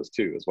between those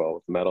two as well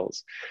with the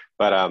metals.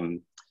 But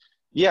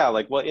yeah,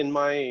 like, well, in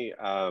my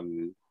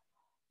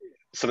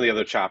some of the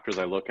other chapters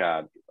I look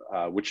at,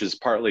 which is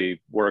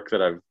partly work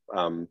that I've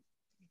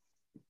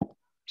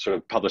sort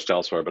of published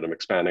elsewhere, but I'm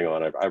expanding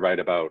on. I write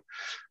about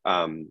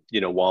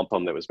you know,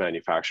 wampum that was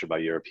manufactured by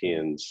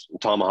Europeans,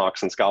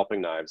 tomahawks and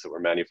scalping knives that were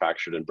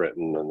manufactured in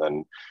Britain and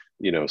then,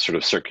 you know, sort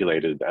of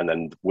circulated and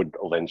then would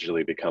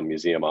eventually become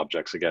museum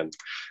objects again.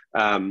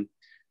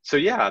 So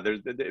yeah,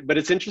 but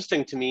it's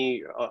interesting to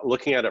me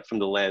looking at it from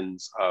the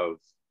lens of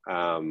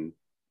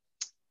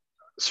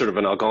sort of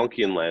an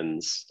Algonquian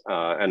lens,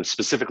 and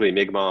specifically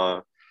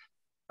Mi'kmaq,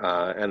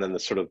 and then the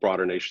sort of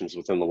broader nations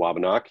within the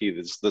Wabanaki.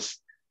 There's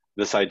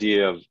this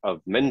idea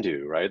of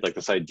mendu, right? Like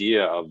this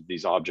idea of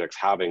these objects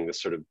having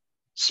this sort of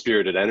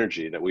spirited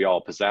energy that we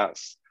all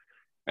possess,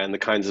 and the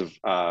kinds of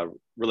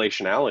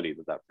relationality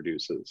that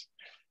produces.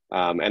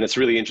 And it's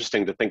really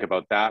interesting to think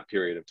about that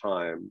period of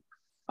time,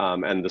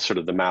 and the sort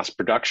of the mass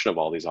production of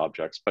all these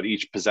objects, but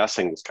each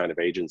possessing this kind of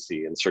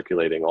agency and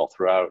circulating all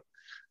throughout.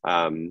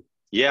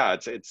 Yeah,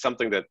 it's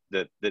something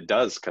that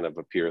does kind of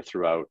appear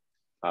throughout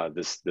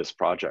this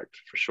project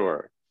for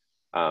sure.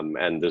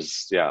 And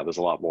there's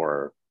a lot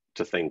more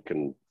to think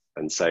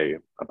and say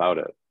about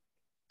it,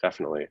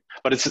 definitely.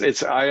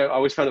 But I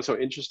always found it so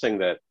interesting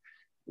that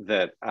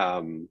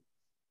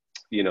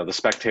you know, the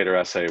Spectator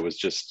essay was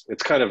just,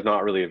 it's kind of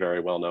not really a very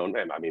well known.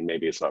 I mean,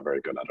 maybe it's not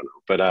very good, I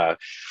don't know.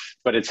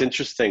 But it's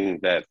interesting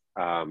that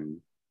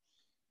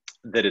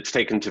that it's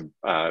taken to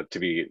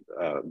be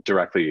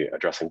directly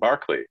addressing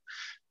Berkeley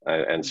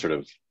and sort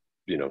of,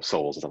 you know,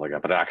 souls and stuff like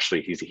that. But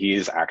actually,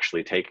 he's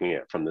actually taking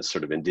it from this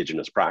sort of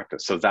indigenous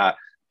practice. So that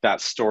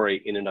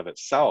story in and of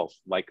itself,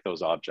 like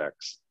those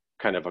objects,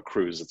 kind of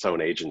accrues its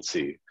own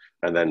agency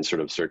and then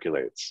sort of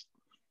circulates.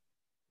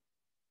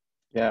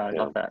 Yeah, I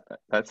love that.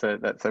 That's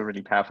a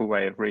really powerful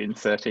way of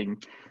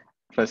reinserting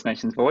First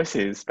Nations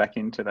voices back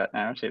into that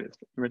narrative. It's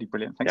really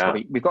brilliant. Thanks,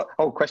 Robbie. We've got,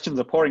 questions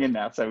are pouring in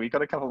now, so we've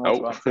got a couple more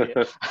to answer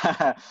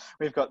here.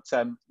 We've got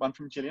one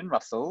from Gillian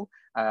Russell.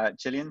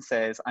 Gillian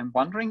says, I'm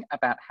wondering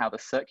about how the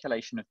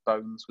circulation of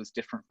bones was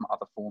different from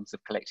other forms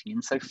of collecting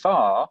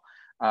insofar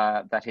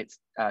that it's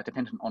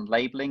dependent on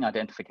labeling,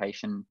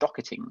 identification,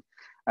 docketing.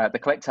 The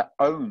collector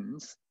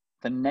owns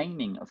the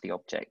naming of the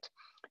object.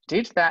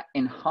 Did that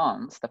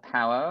enhance the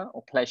power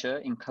or pleasure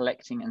in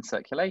collecting and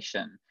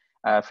circulation?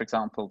 For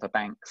example, the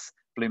bank's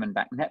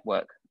Blumenbach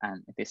network,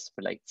 and this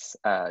relates,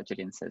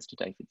 Gillian says, to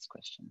David's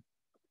question.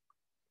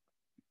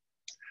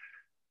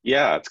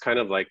 Yeah, it's kind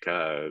of like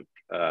the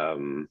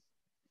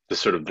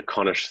sort of the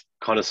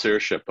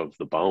connoisseurship of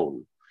the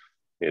bone,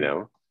 you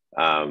know,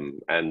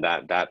 and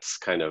that's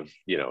kind of,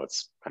 you know,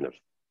 it's kind of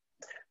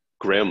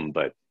grim,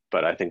 but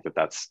I think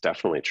that's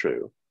definitely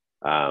true.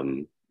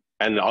 And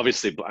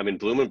obviously, I mean,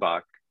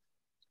 Blumenbach,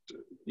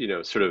 you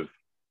know, sort of,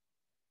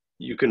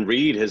 you can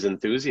read his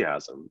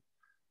enthusiasm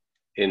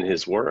in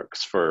his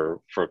works for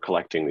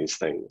collecting these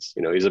things.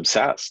 You know, he's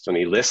obsessed and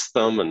he lists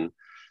them, and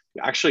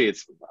Actually,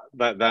 it's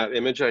that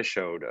image I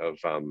showed of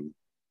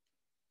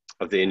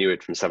the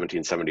Inuit from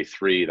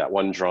 1773, that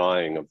one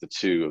drawing of the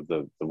two, of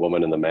the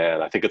woman and the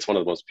man. I think it's one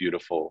of the most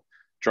beautiful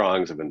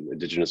drawings of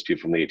Indigenous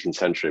people from the 18th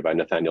century by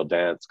Nathaniel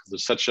Dance, because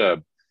there's such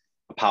a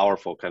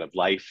powerful kind of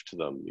life to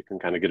them. You can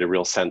kind of get a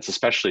real sense,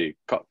 especially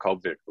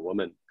Kobvik, the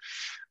woman.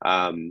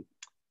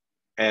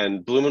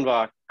 And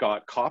Blumenbach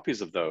got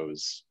copies of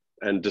those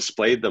and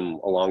displayed them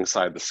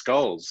alongside the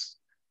skulls.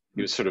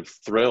 He was sort of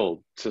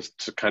thrilled to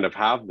kind of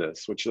have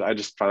this, which I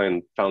just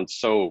found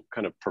so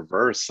kind of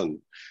perverse and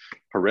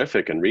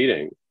horrific in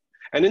reading.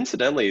 And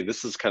incidentally,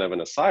 this is kind of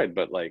an aside,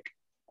 but like,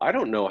 I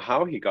don't know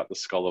how he got the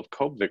skull of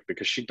Kobvik,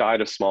 because she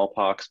died of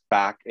smallpox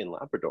back in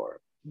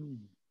Labrador.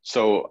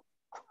 So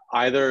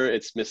either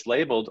it's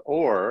mislabeled,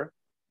 or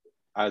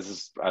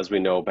as we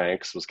know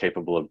Banks was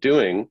capable of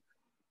doing,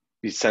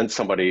 he sent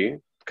somebody,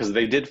 because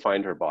they did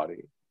find her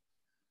body,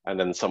 and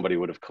then somebody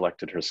would have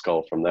collected her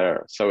skull from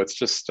there. So it's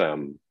just,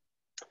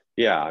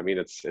 yeah, I mean,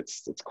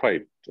 it's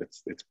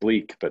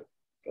bleak, but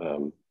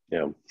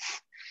yeah.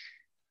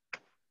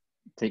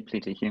 Deeply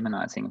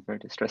dehumanizing and very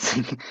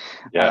distressing.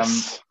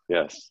 Yes,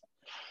 yes.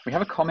 We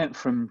have a comment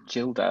from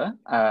Gilda.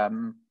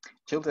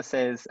 Gilda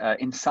says,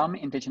 in some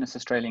Indigenous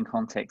Australian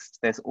contexts,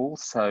 there's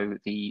also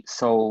the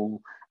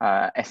soul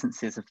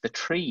essences of the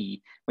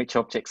tree, which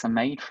objects are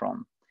made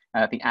from,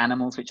 the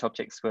animals which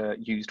objects were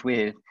used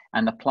with,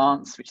 and the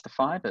plants which the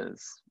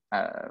fibers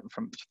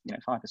from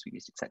fibers we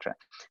used, etc.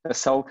 The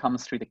soul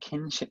comes through the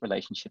kinship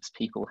relationships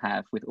people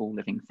have with all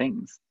living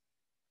things.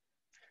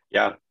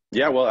 Yeah.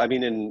 Yeah, well, I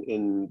mean,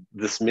 in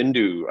this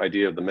Mindu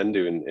idea of the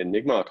Mindu in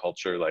Mi'kmaq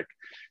culture, like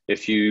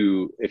if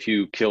you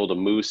killed a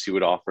moose, you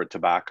would offer it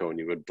tobacco and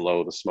you would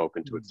blow the smoke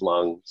into its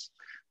lungs.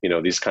 You know,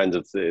 these kinds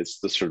of, it's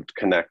the sort of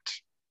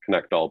connect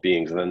all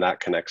beings, and then that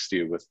connects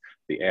you with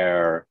the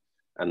air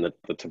and the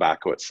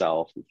tobacco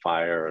itself and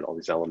fire and all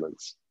these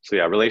elements. So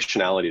yeah,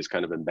 relationality is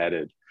kind of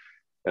embedded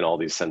in all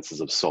these senses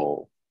of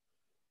soul.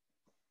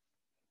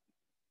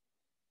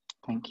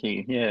 Thank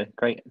you. Yeah,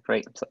 great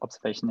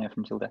observation there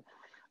from Gilda.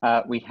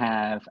 We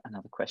have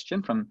another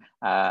question from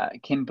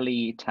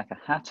Kimberly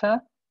Takahata.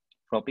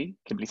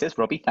 Kimberly says,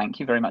 Robbie, thank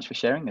you very much for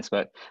sharing this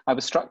work. I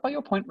was struck by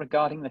your point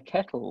regarding the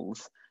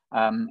kettles,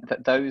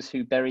 that those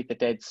who buried the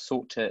dead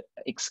sought to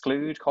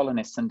exclude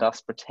colonists and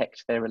thus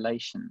protect their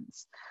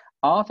relations.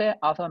 Are there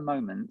other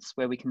moments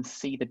where we can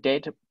see the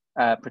dead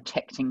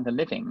protecting the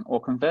living,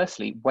 or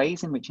conversely,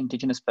 ways in which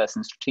Indigenous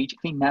persons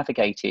strategically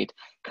navigated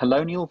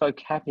colonial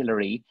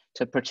vocabulary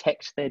to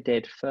protect their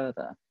dead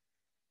further?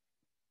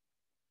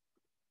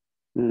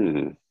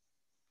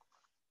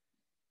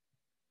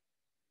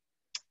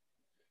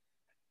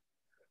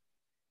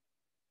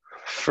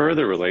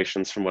 Further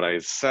relations from what I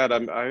said,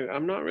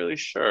 I'm not really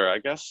sure. I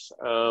guess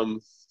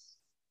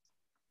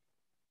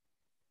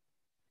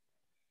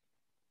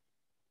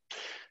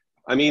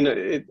I mean,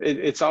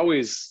 it's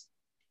always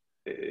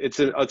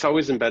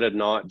embedded,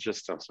 not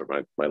just, oh,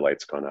 sorry, my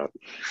light's gone out.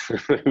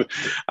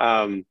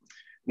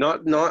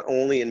 Not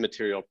only in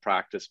material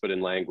practice, but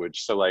in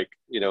language. So like,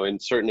 in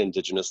certain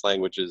Indigenous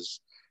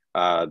languages,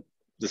 the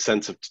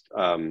sense of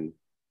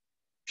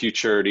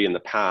futurity in the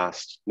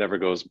past never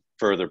goes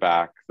further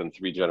back than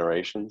 3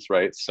 generations,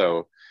 right?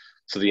 So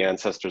the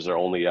ancestors are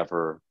only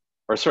ever,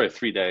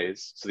 3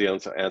 days. So the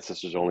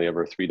ancestors are only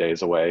ever 3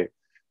 days away.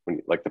 When,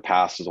 like, the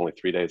past is only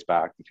 3 days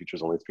back, the future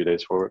is only 3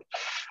 days forward.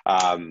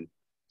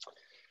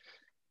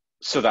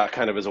 So that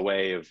kind of is a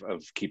way of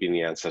keeping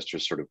the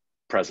ancestors sort of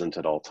present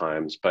at all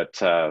times. But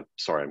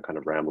sorry, I'm kind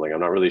of rambling. I'm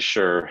not really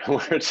sure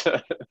where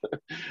to.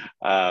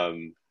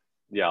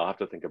 Yeah, I'll have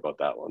to think about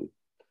that one.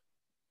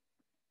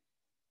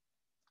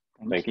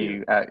 Thank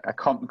you. A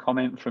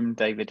comment from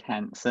David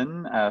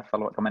Hansen,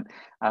 follow-up comment.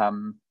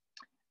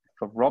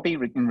 For Robbie,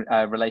 in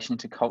relation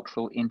to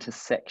cultural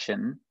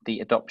intersection, the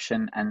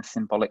adoption and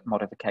symbolic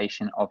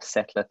modification of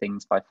settler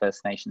things by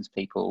First Nations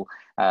people.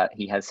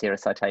 He has here a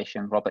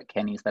citation: Robert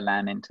Kenny's The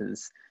Lamb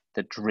Enters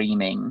the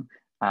Dreaming,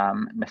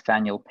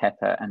 Nathaniel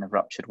Pepper and the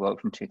Ruptured World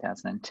from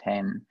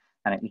 2010.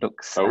 And it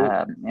looks in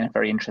a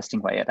very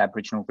interesting way at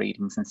Aboriginal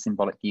readings and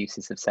symbolic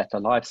uses of settler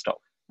livestock,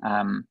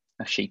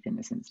 of sheep in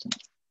this instance.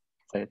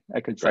 So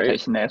a good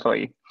citation there for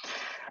you.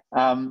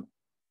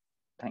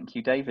 Thank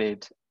you,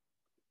 David.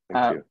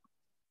 Thank you.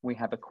 We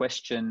have a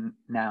question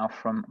now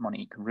from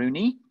Monique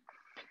Rooney.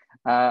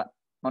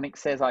 Monique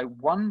says, I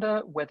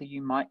wonder whether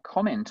you might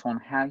comment on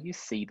how you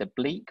see the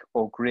bleak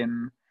or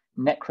grim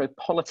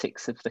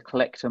necropolitics of the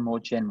collector more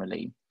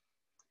generally.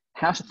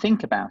 How to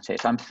think about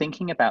it. I'm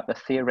thinking about the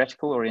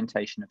theoretical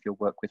orientation of your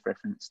work with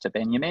reference to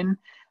Benjamin,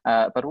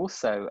 but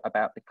also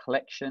about the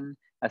collection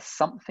as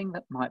something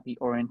that might be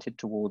oriented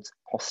towards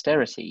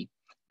posterity,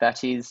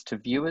 that is, to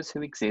viewers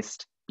who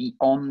exist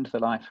beyond the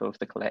life of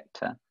the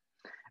collector.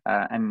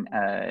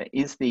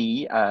 Is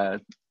the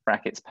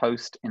brackets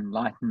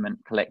post-enlightenment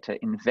collector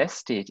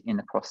invested in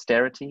the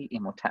posterity,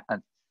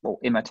 or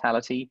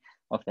immortality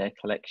of their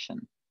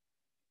collection?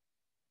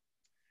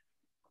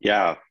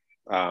 Yeah,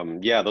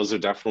 those are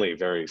definitely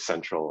very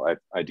central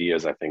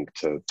ideas, I think,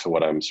 to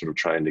what I'm sort of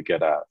trying to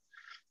get at,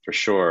 for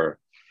sure.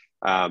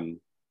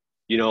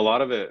 you know, a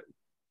lot of it,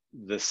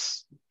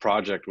 this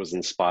project was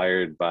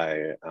inspired by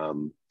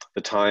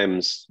the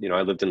times. You know,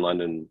 I lived in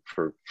London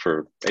for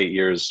 8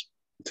 years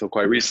until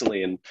quite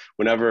recently, and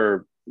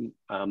whenever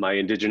my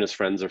Indigenous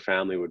friends or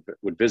family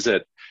would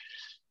visit,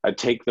 I'd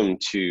take them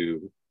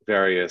to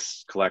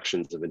various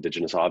collections of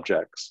Indigenous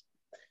objects.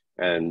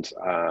 And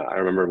I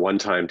remember one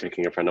time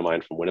taking a friend of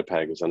mine from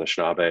Winnipeg, who was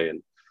Anishinaabe,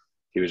 and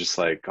he was just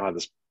like, "God,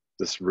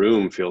 this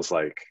room feels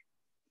like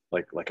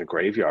a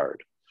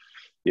graveyard,"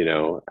 you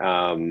know.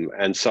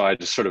 And so I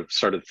just sort of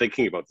started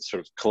thinking about the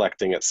sort of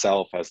collecting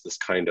itself as this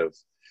kind of,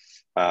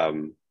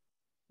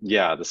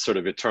 this sort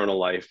of eternal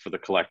life for the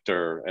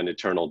collector and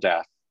eternal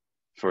death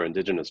for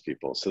Indigenous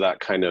people. So that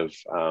kind of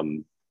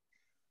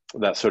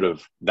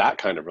that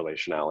kind of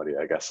relationality,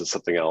 I guess, is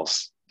something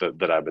else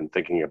that I've been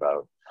thinking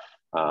about,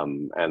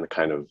 and the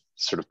kind of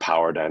sort of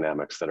power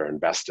dynamics that are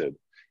invested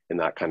in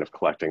that kind of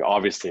collecting.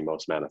 Obviously,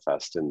 most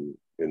manifest in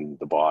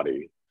the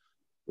body,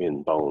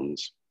 in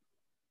bones,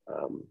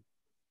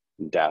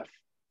 in death.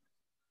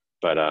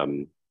 But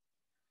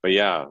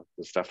yeah,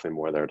 there's definitely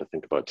more there to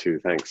think about too.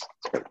 Thanks.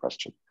 That's a great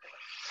question.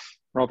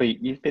 Robbie,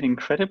 you've been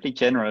incredibly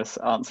generous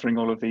answering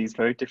all of these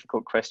very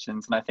difficult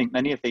questions. And I think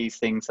many of these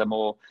things are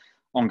more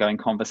ongoing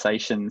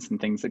conversations and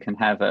things that can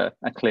have a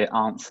clear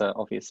answer,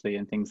 obviously,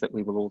 and things that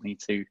we will all need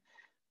to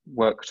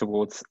work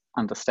towards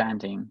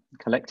understanding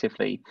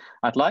collectively.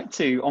 I'd like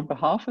to, on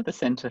behalf of the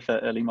Centre for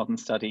Early Modern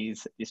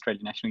Studies at the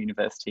Australian National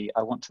University,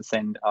 I want to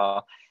send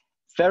our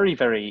very,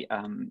 very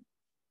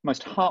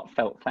most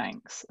heartfelt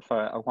thanks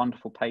for a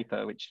wonderful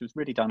paper, which has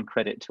really done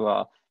credit to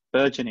our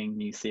burgeoning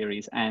new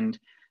series. And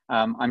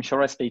I'm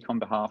sure I speak on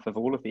behalf of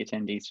all of the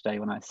attendees today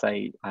when I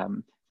say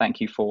thank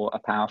you for a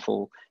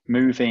powerful,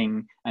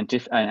 moving, and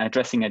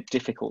addressing a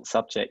difficult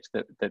subject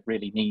that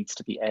really needs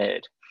to be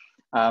aired.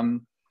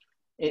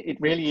 It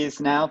really is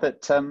now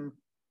that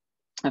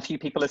a few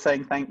people are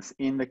saying thanks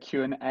in the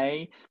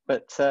Q&A,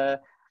 but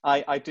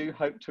I do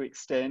hope to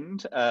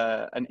extend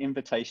an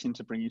invitation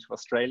to bring you to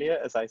Australia,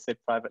 as I said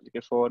privately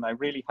before, and I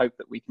really hope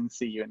that we can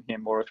see you and hear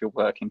more of your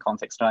work in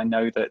context. And I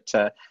know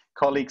that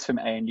colleagues from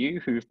ANU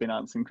who've been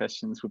answering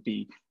questions would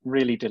be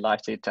really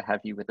delighted to have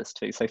you with us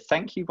too. So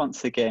thank you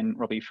once again,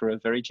 Robbie, for a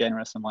very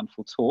generous and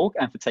wonderful talk,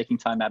 and for taking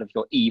time out of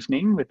your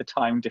evening with the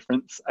time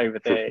difference over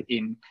there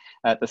in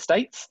the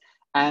States.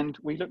 And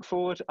we look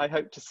forward, I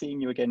hope, to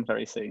seeing you again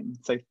very soon.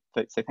 So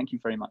thank you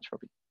very much,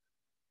 Robbie.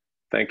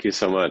 Thank you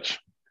so much.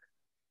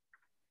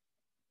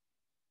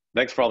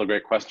 Thanks for all the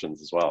great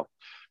questions as well.